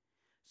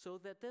 So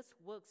that this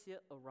works here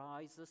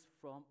arises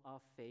from our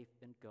faith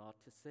in God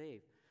to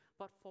save.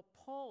 But for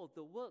Paul,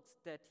 the works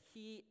that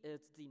he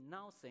is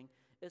denouncing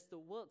is the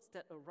works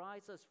that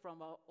arises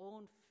from our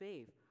own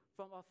faith,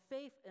 from our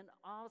faith in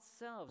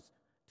ourselves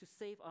to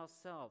save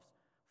ourselves,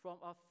 from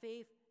our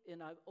faith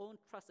in our own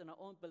trust and our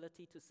own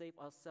ability to save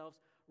ourselves,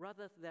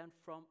 rather than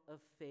from a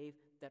faith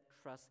that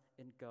trusts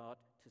in God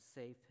to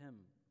save him.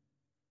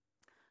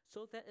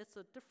 So there is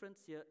a difference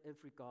here with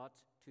regards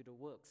to the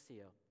works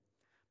here.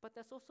 But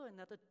there's also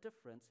another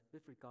difference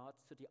with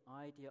regards to the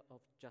idea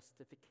of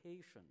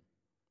justification.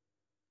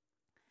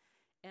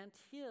 And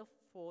here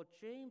for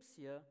James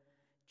here,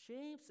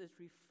 James is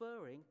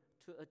referring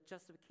to a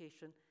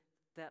justification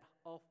that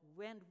of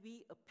when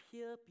we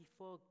appear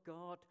before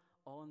God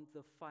on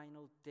the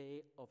final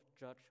day of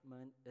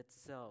judgment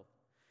itself.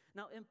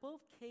 Now, in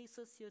both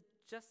cases here,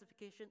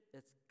 justification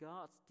is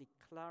God's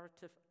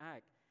declarative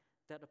act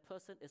that a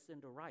person is in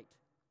the right,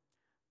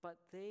 but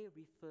they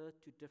refer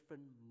to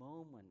different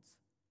moments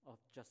of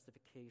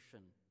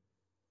justification.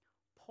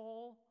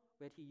 Paul,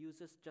 when he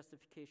uses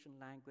justification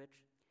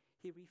language,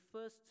 he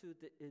refers to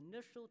the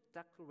initial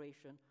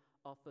declaration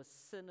of a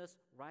sinner's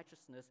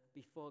righteousness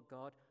before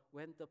God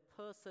when the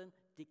person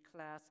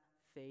declares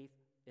faith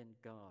in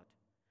God.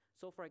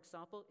 So, for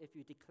example, if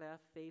you declare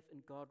faith in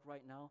God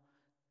right now,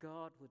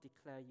 God will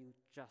declare you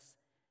just.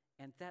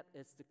 And that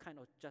is the kind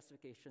of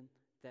justification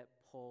that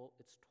Paul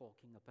is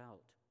talking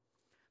about.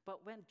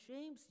 But when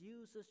James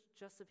uses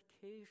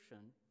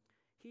justification,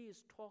 he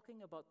is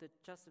talking about the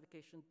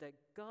justification that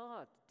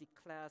God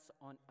declares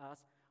on us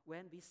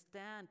when we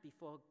stand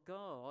before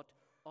God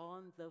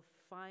on the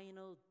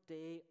final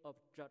day of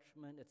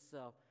judgment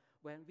itself,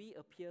 when we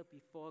appear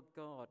before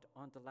God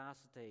on the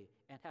last day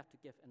and have to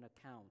give an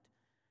account.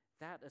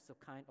 That is the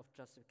kind of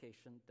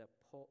justification that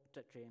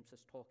James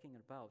is talking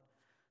about.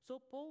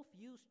 So both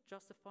use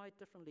justify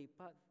differently,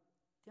 but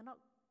they're not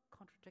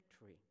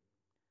contradictory.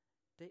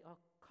 They are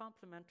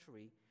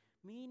complementary,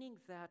 meaning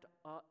that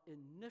our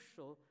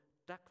initial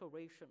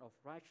declaration of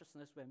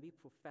righteousness when we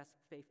profess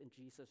faith in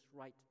Jesus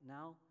right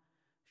now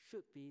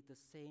should be the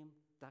same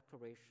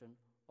declaration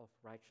of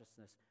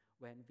righteousness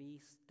when we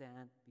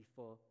stand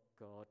before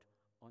God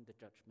on the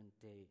judgment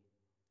day.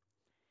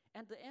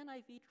 And the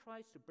NIV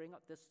tries to bring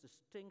up this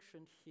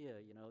distinction here,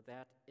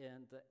 that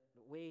in the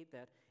way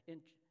that in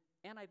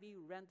NIV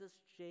renders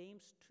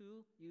James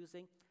 2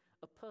 using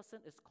a person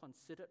is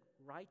considered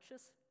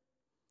righteous,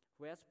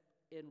 whereas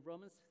in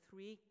Romans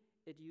 3,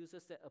 it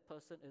uses that a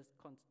person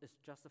is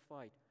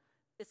justified.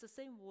 It's the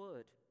same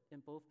word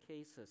in both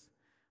cases,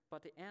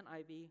 but the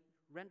NIV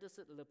renders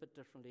it a little bit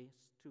differently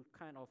to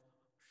kind of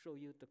show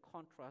you the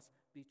contrast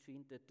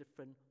between the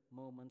different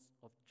moments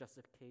of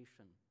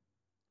justification.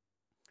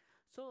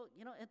 So,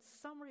 in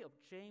summary of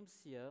James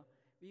here,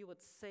 we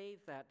would say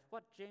that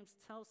what James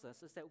tells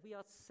us is that we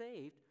are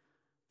saved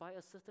by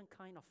a certain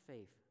kind of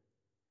faith.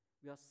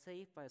 We are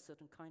saved by a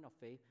certain kind of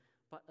faith,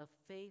 but a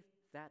faith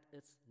that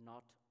is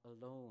not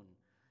alone.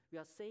 We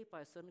are saved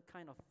by a certain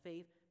kind of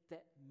faith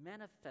that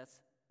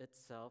manifests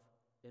itself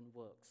in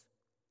works.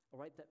 All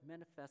right, that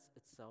manifests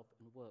itself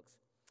in works.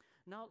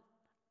 Now,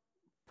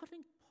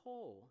 putting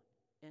Paul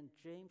and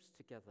James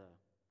together,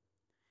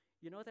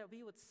 that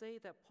we would say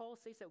that Paul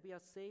says that we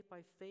are saved by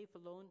faith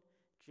alone.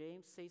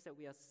 James says that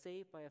we are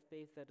saved by a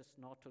faith that is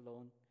not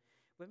alone.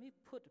 When we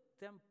put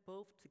them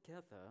both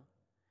together,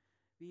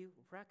 we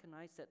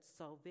recognize that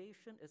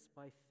salvation is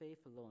by faith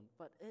alone,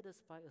 but it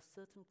is by a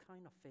certain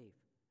kind of faith.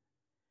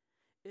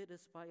 It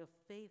is by a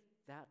faith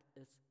that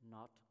is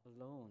not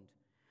alone.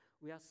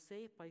 We are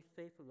saved by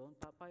faith alone,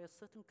 but by a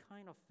certain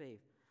kind of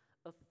faith,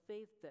 a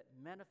faith that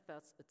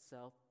manifests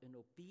itself in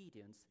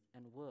obedience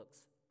and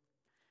works.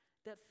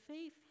 That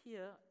faith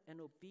here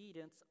and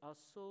obedience are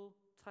so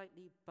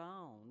tightly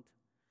bound,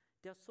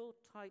 they're so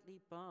tightly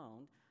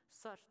bound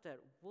such that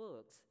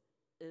works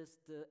is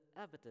the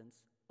evidence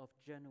of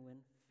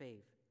genuine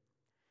faith.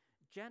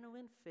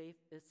 Genuine faith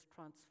is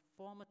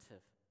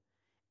transformative,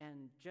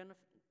 and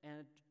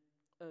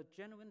a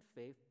genuine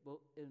faith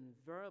will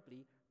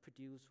invariably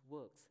produce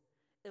works.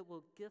 It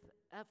will give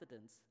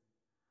evidence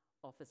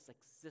of its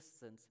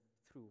existence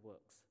through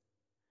works.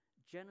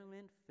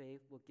 Genuine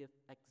faith will give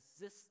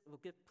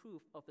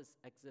proof of its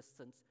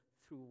existence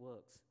through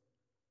works.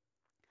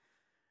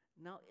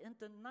 Now, in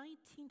the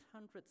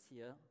 1900s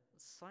here,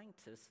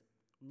 scientists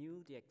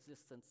knew the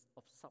existence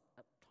of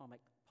subatomic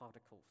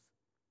particles.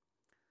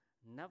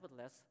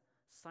 Nevertheless,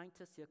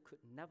 scientists here could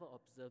never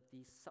observe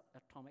these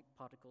subatomic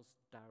particles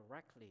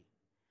directly.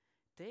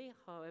 They,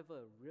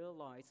 however,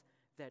 realized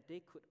that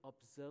they could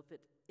observe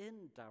it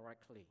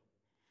indirectly,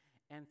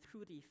 and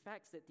through the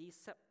effects that these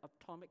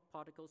subatomic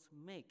particles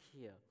make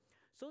here.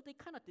 So they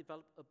kind of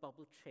developed a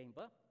bubble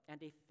chamber, and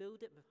they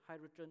filled it with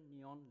hydrogen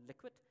neon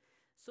liquid,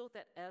 so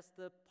that as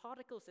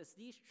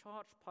these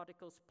charged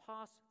particles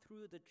pass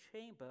through the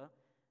chamber,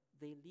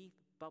 they leave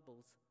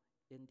bubbles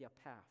in their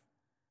path.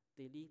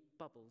 they leave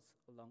bubbles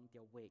along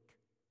their wake.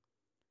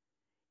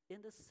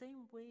 In the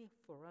same way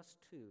for us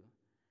too,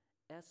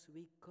 as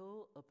we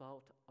go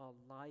about our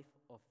life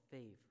of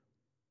faith,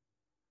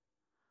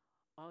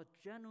 our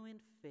genuine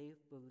faith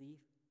will leave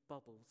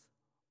bubbles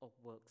of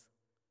works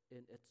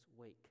in its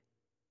wake.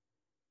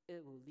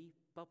 It will leave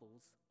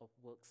bubbles of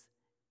works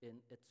in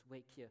its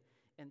wake here.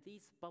 And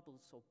these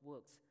bubbles of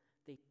works,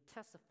 they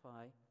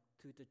testify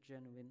to the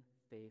genuine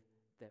faith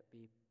that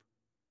we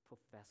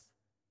profess.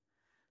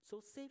 So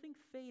saving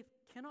faith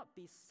cannot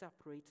be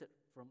separated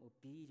from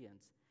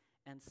obedience,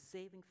 and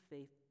saving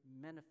faith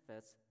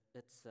manifests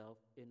itself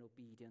in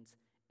obedience,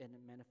 and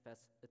it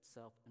manifests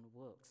itself in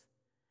works.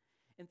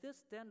 And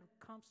this then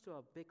comes to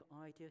our big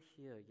idea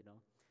here,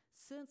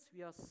 Since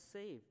we are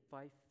saved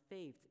by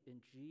faith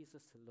in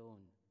Jesus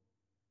alone,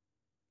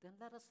 then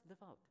let us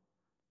live out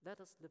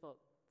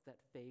that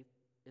faith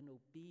in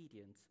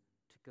obedience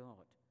to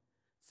God.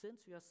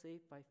 Since we are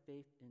saved by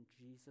faith in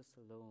Jesus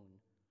alone,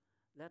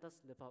 let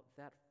us live out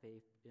that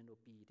faith in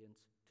obedience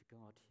to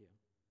God here.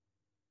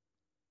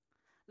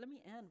 Let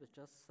me end with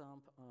just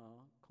some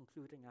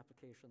concluding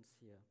applications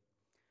here.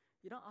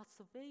 Our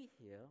survey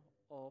here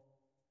of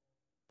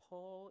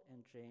Paul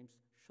and James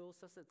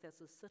shows us that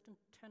there's a certain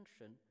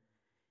tension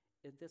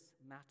in this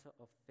matter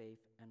of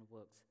faith and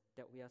works,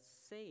 that we are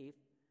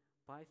saved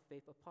by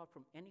faith apart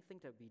from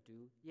anything that we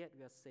do, yet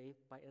we are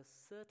saved by a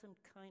certain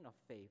kind of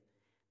faith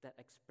that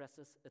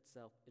expresses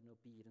itself in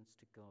obedience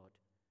to God.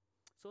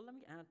 So let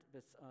me add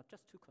with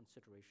just two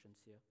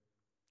considerations here.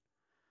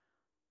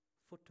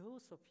 For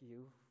those of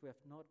you who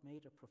have not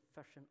made a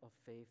profession of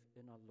faith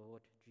in our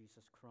Lord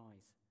Jesus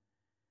Christ,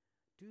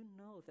 do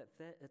know that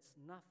there is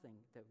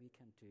nothing that we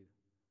can do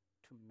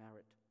to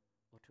merit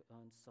or to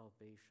earn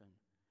salvation.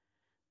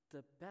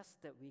 The best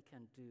that we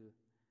can do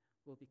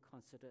will be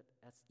considered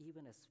as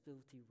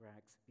filthy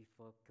rags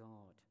before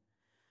God.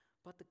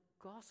 But the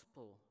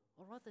gospel,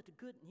 or rather the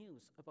good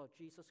news about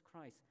Jesus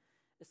Christ,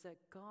 is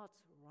that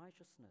God's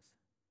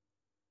righteousness,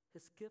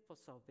 his gift of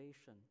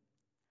salvation,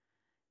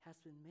 has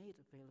been made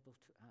available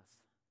to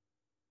us,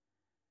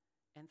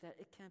 and that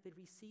it can be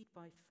received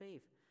by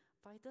faith,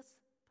 by this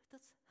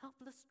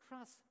helpless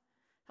trust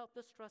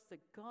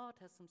that God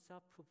has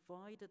himself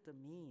provided the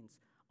means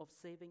of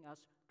saving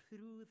us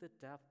through the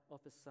death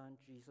of his Son,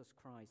 Jesus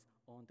Christ,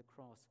 on the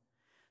cross.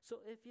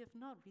 So if you have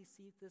not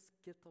received this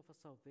gift of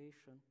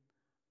salvation,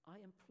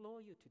 I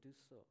implore you to do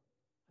so.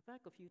 I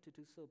beg of you to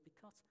do so,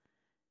 because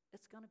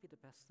it's going to be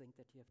the best thing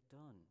that you have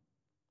done.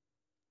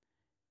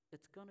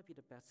 It's going to be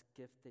the best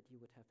gift that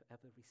you would have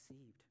ever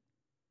received.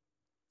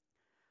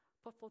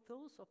 But for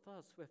those of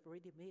us who have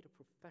already made a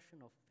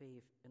profession of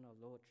faith in our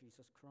Lord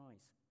Jesus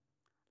Christ,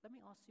 let me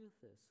ask you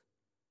this.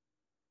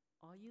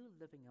 Are you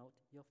living out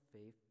your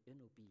faith in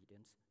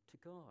obedience to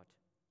God?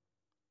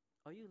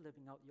 Are you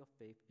living out your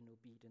faith in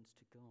obedience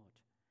to God?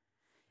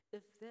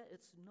 If there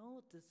is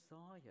no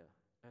desire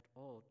at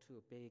all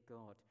to obey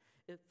God,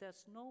 if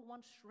there's no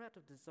one shred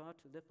of desire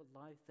to live a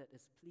life that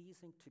is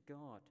pleasing to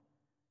God,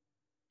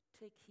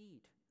 take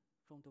heed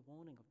from the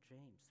warning of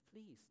James.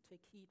 Please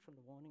take heed from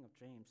the warning of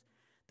James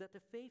that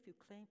the faith you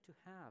claim to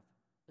have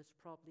is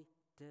probably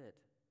dead.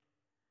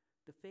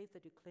 The faith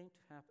that you claim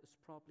to have is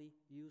probably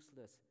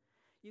useless.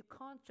 You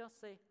can't just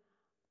say,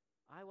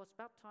 I was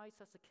baptized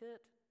as a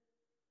kid.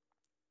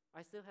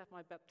 I still have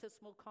my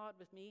baptismal card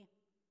with me.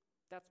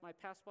 That's my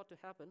passport to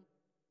heaven.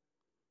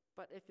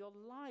 But if your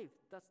life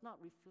does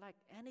not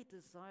reflect any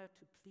desire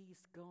to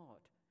please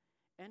God,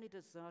 any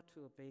desire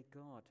to obey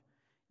God,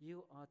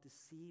 you are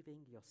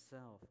deceiving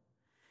yourself.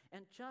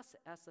 And just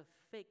as a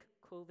fake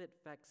COVID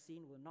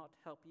vaccine will not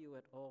help you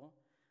at all,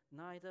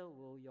 neither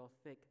will your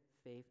fake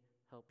faith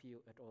help you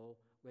at all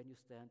when you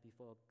stand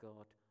before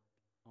God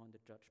on the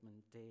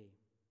judgment day.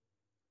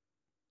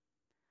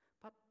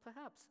 But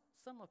perhaps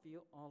some of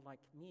you are like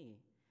me,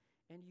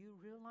 and you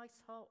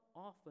realize how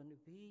often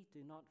we do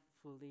not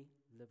fully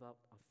live out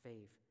our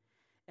faith,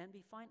 and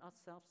we find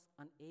ourselves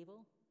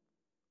unable,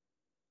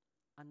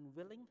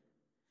 unwilling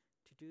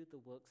to do the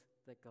works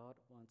that God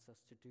wants us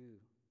to do.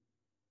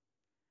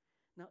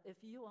 Now, if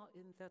you are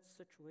in that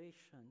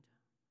situation,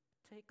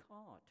 take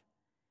heart,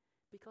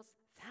 because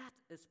that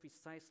is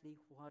precisely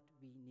what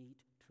we need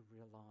to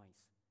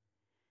realize.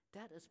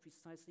 That is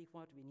precisely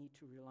what we need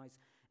to realize.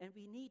 And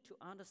we need to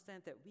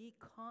understand that we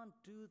can't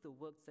do the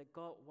works that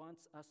God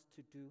wants us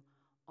to do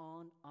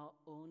on our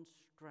own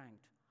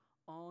strength,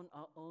 on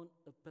our own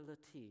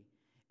ability,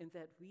 and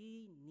that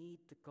we need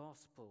the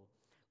gospel.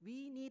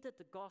 We needed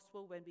the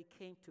gospel when we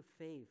came to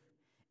faith,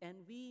 and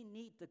we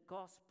need the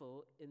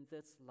gospel in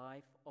this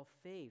life of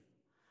faith.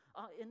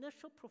 Our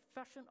initial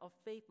profession of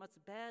faith must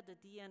bear the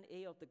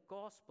DNA of the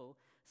gospel.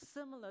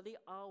 Similarly,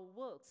 our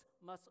works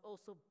must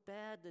also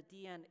bear the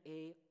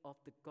DNA of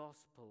the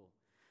gospel.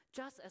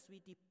 Just as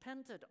we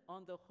depended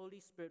on the Holy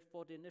Spirit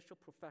for the initial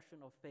profession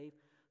of faith,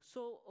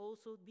 so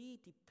also we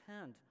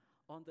depend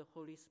on the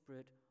Holy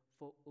Spirit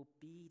for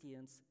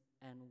obedience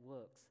and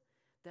works.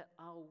 That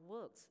our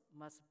works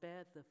must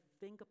bear the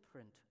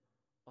fingerprint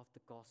of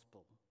the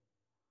gospel.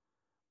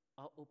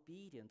 Our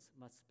obedience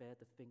must bear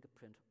the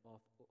fingerprint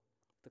of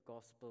the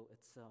gospel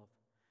itself.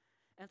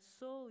 And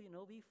so,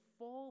 we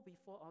fall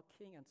before our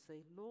King and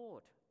say,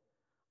 Lord,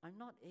 I'm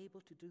not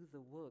able to do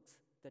the works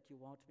that you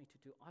want me to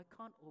do. I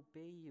can't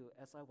obey you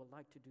as I would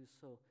like to do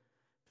so.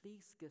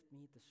 Please give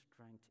me the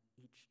strength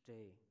each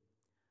day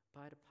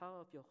by the power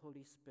of your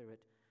Holy Spirit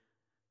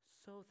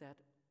so that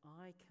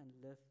I can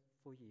live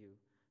for you,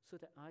 so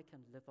that I can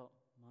live out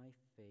my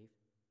faith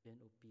in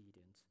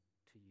obedience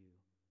to you.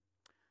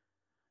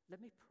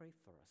 Let me pray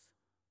for us.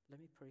 Let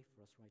me pray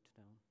for us right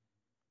now.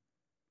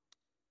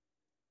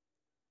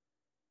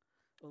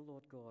 O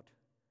Lord God,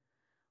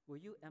 will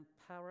you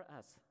empower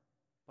us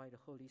by the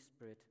Holy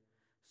Spirit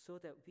so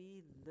that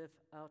we live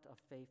out our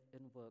faith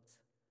in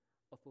works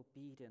of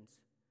obedience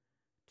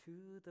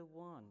to the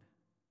one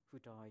who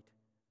died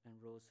and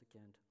rose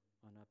again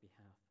on our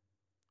behalf.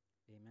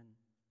 Amen.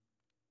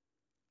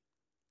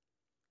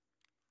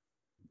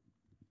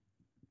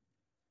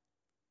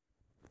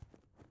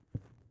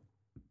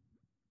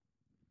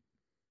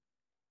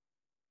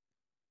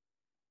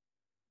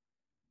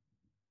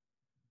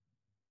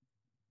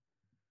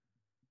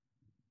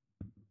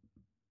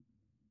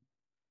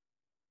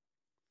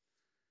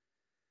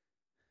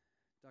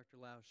 Dr.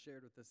 Lau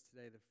shared with us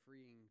today the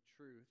freeing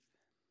truth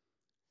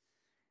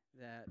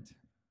that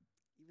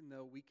even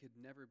though we could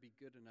never be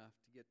good enough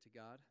to get to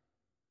God,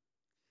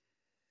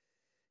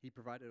 He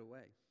provided a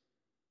way.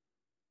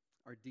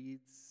 Our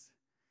deeds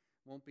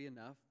won't be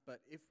enough,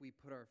 but if we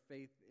put our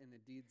faith in the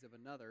deeds of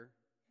another,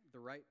 the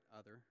right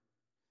other,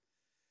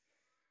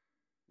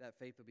 that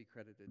faith will be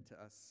credited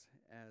to us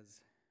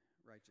as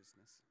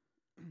righteousness.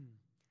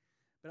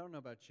 But I don't know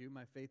about you,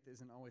 my faith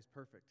isn't always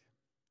perfect.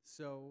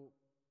 So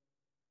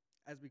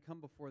as we come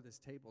before this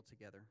table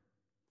together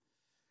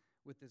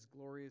with this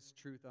glorious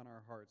truth on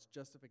our hearts,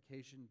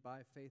 justification by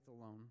faith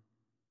alone,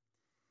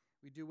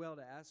 we do well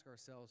to ask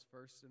ourselves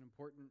first an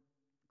important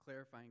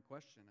clarifying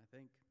question, I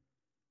think.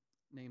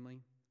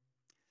 Namely,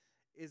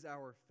 is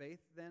our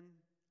faith then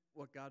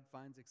what God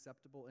finds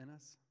acceptable in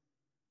us?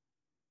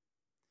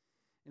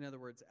 In other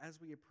words, as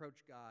we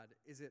approach God,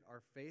 is it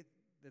our faith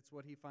that's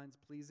what He finds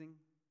pleasing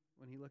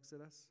when He looks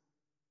at us?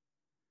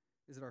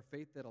 Is it our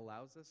faith that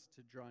allows us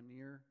to draw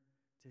near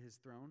to His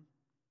throne?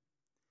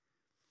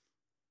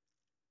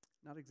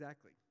 Not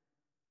exactly.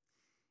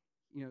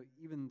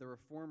 Even the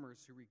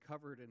reformers who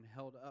recovered and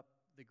held up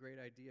the great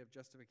idea of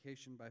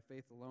justification by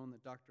faith alone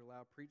that Dr.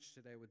 Lau preached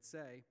today would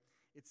say,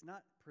 it's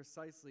not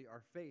precisely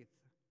our faith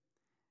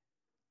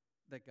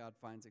that God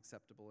finds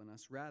acceptable in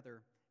us.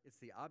 Rather, it's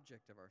the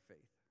object of our faith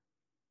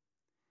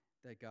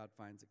that God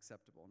finds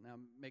acceptable. Now,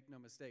 make no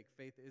mistake,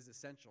 faith is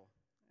essential,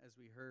 as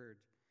we heard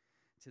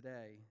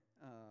today.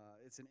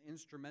 It's an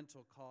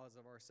instrumental cause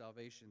of our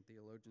salvation,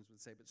 theologians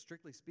would say. But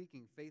strictly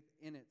speaking, faith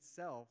in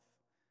itself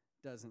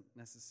doesn't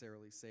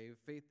necessarily save.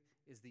 Faith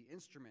is the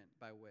instrument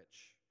by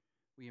which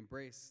we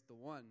embrace the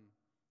one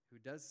who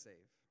does save.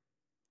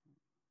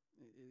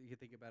 You can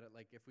think about it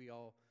like if we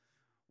all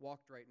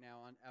walked right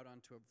now out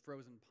onto a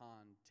frozen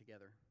pond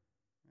together.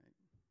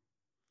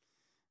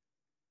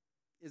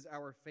 Right? Is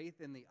our faith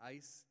in the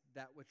ice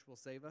that which will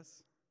save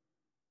us?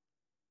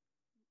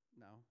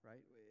 No,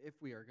 right? If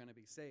we are going to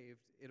be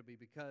saved, it'll be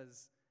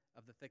because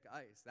of the thick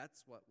ice.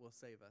 That's what will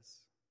save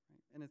us.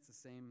 Right? And it's the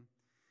same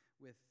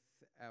with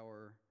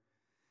our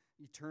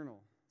eternal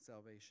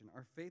salvation.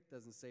 Our faith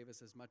doesn't save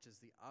us as much as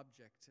the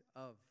object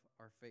of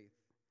our faith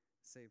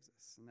saves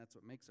us. And that's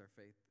what makes our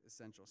faith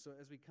essential. So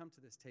as we come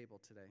to this table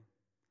today,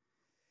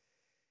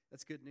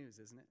 that's good news,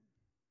 isn't it?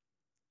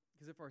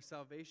 Because if our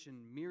salvation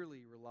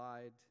merely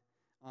relied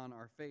on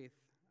our faith,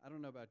 I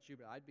don't know about you,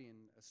 but I'd be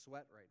in a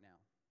sweat right now.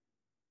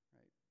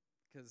 Right?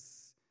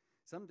 Because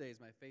some days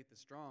my faith is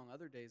strong,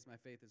 other days my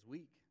faith is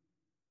weak.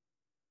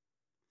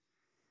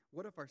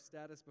 What if our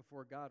status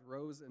before God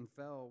rose and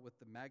fell with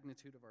the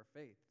magnitude of our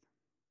faith?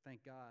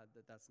 Thank God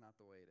that that's not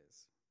the way it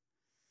is.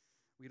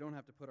 We don't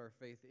have to put our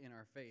faith in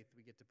our faith.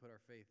 We get to put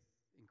our faith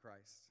in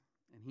Christ.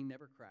 And He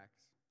never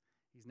cracks.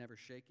 He's never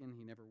shaken.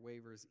 He never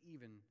wavers,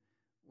 even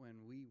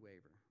when we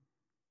waver.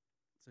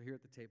 So here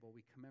at the table,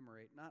 we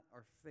commemorate not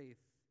our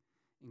faith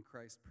in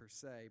Christ per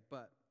se,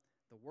 but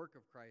the work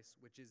of Christ,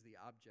 which is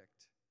the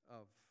object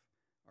of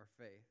our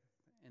faith.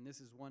 And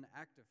this is one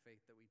act of faith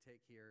that we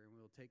take here, and we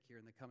will take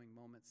here in the coming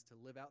moments to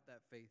live out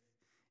that faith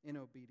in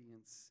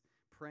obedience,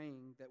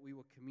 praying that we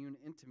will commune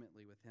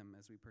intimately with Him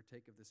as we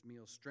partake of this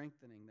meal,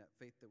 strengthening that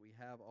faith that we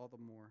have all the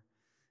more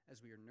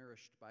as we are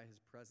nourished by His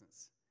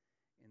presence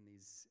in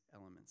these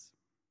elements.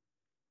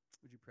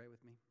 Would you pray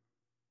with me?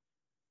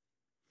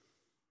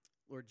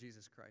 Lord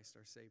Jesus Christ,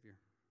 our Savior,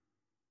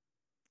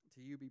 to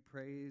you be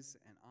praise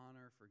and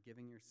honor for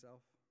giving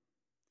yourself,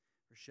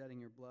 for shedding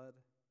your blood,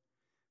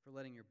 for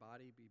letting your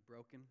body be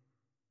broken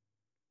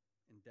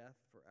in death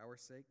for our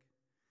sake,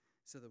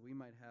 so that we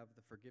might have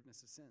the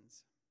forgiveness of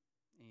sins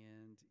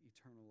and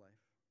eternal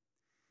life.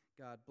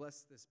 God,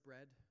 bless this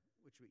bread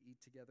which we eat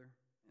together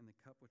and the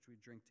cup which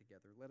we drink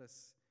together. Let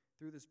us,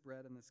 through this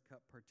bread and this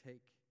cup,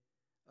 partake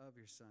of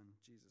your Son,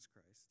 Jesus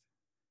Christ,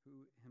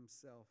 who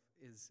himself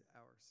is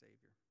our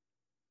Savior.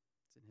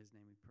 It's in his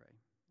name we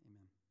pray.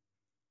 Amen.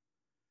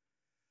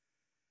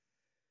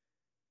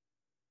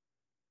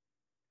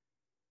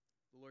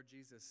 The Lord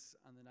Jesus,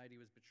 on the night he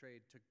was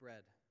betrayed, took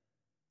bread.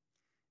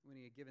 When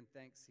he had given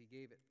thanks, he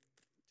gave it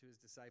to his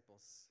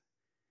disciples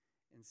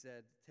and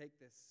said, "Take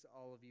this,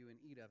 all of you, and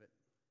eat of it.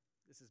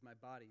 This is my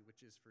body,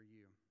 which is for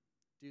you.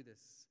 Do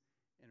this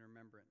in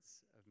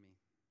remembrance of me."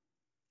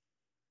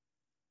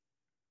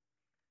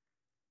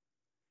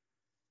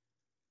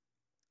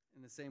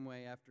 In the same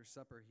way, after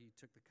supper, he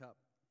took the cup,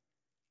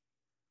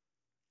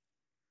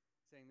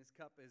 saying, "This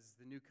cup is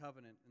the new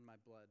covenant in my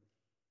blood.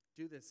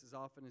 Do this as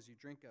often as you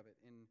drink of it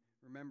in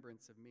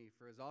remembrance of me.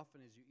 For as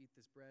often as you eat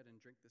this bread and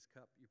drink this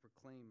cup, you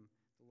proclaim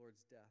the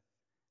Lord's death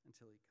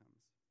until he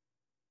comes."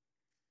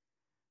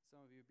 Some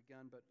of you have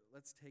begun, but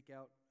let's take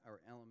out our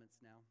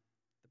elements now.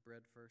 The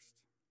bread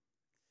first.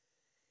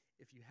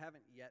 If you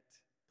haven't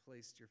yet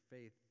placed your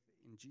faith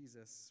in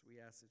Jesus, we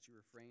ask that you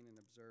refrain and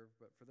observe.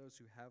 But for those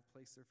who have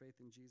placed their faith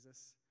in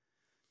Jesus,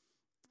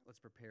 let's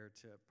prepare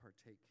to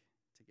partake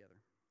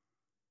together.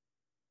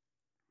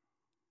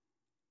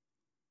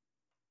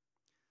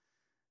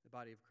 The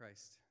body of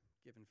Christ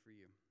given for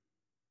you.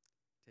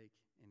 Take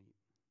and eat.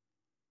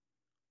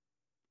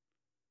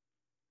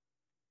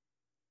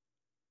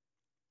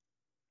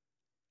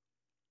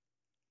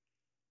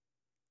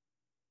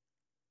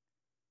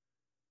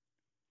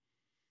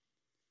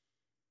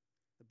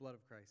 The blood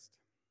of Christ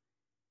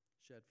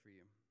shed for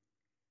you.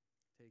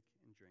 Take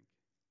and drink.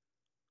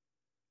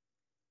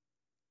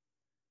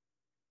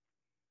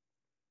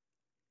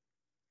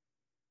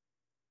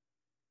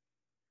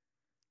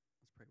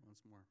 Let's pray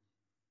once more.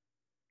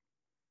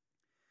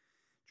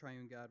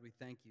 Triune God, we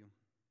thank you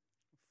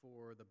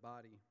for the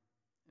body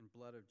and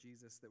blood of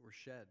Jesus that were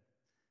shed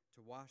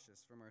to wash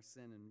us from our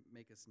sin and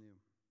make us new.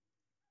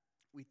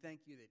 We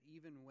thank you that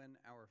even when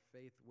our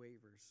faith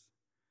wavers,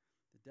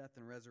 the death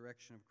and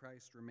resurrection of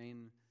Christ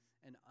remain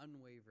an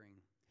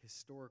unwavering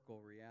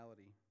historical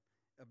reality,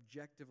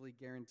 objectively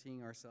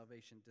guaranteeing our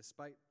salvation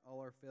despite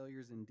all our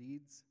failures in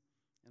deeds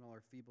and all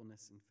our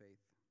feebleness in faith.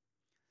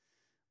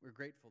 We're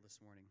grateful this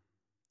morning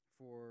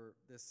for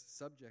this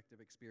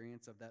subjective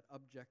experience of that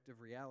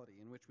objective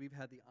reality in which we've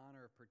had the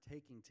honor of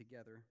partaking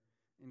together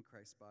in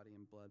Christ's body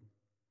and blood.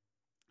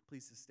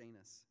 Please sustain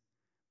us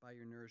by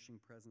your nourishing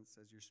presence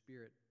as your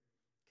Spirit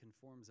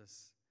conforms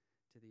us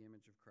to the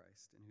image of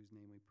Christ, in whose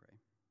name we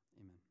pray.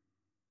 Amen.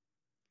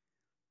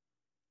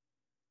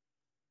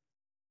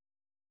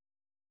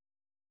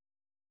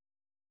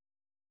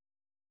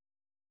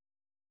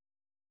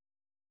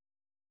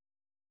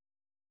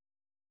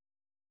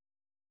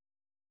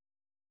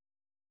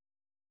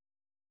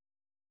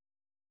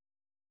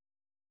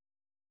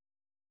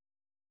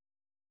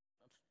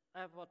 I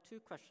have about two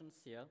questions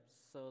here,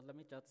 so let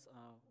me just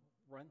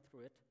run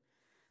through it.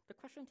 The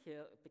question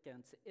here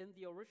begins, in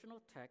the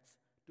original text,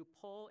 do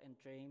Paul and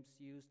James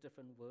use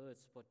different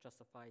words for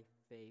justify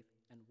faith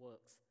and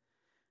works?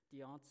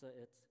 The answer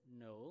is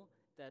no,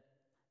 that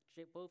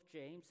both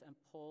James and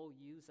Paul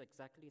use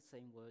exactly the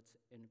same words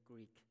in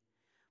Greek.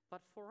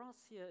 But for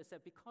us here is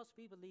that because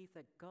we believe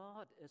that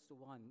God is the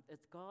one,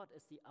 God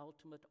is the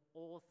ultimate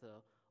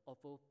author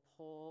of both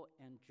Paul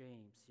and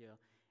James here.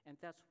 And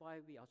that's why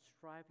we are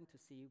striving to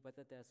see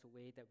whether there's a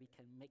way that we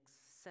can make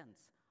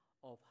sense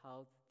of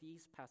how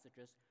these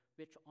passages,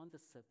 which on the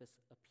surface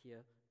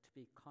appear to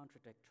be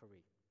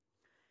contradictory.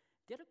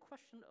 The other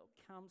question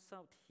that comes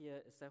out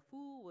here is that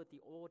who were the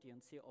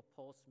audience here of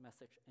Paul's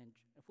message and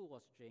who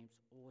was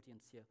James'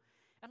 audience here?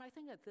 And I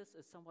think that this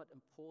is somewhat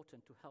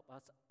important to help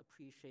us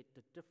appreciate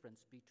the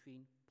difference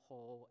between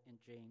Paul and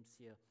James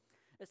here.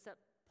 Is that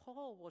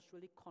Paul was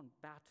really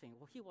combating,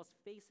 he was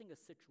facing a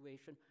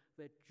situation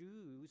where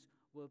Jews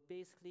were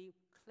basically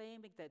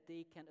claiming that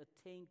they can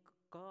attain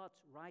God's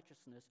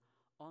righteousness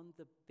on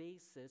the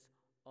basis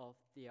of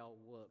their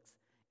works.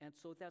 And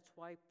so that's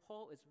why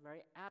Paul is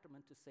very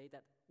adamant to say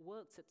that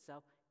works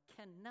itself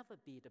can never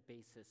be the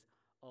basis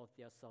of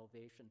their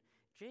salvation.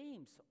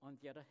 James, on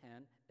the other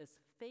hand, is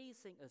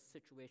facing a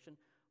situation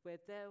where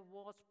there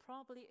was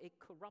probably a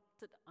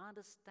corrupted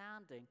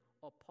understanding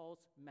of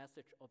Paul's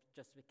message of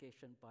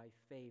justification by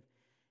faith,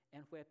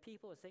 and where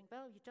people are saying,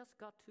 well, you just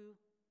got to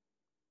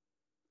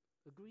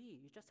agree,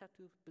 you just have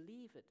to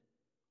believe it.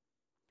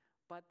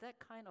 But that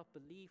kind of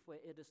belief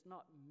where it is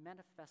not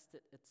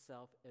manifested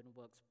itself in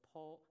works,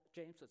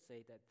 James would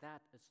say that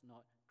that is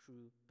not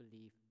true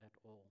belief at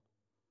all.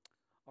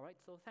 All right,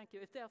 so thank you.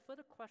 If there are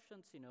further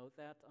questions,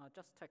 that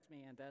just text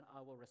me and then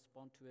I will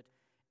respond to it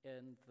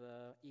in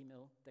the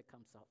email that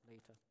comes out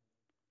later.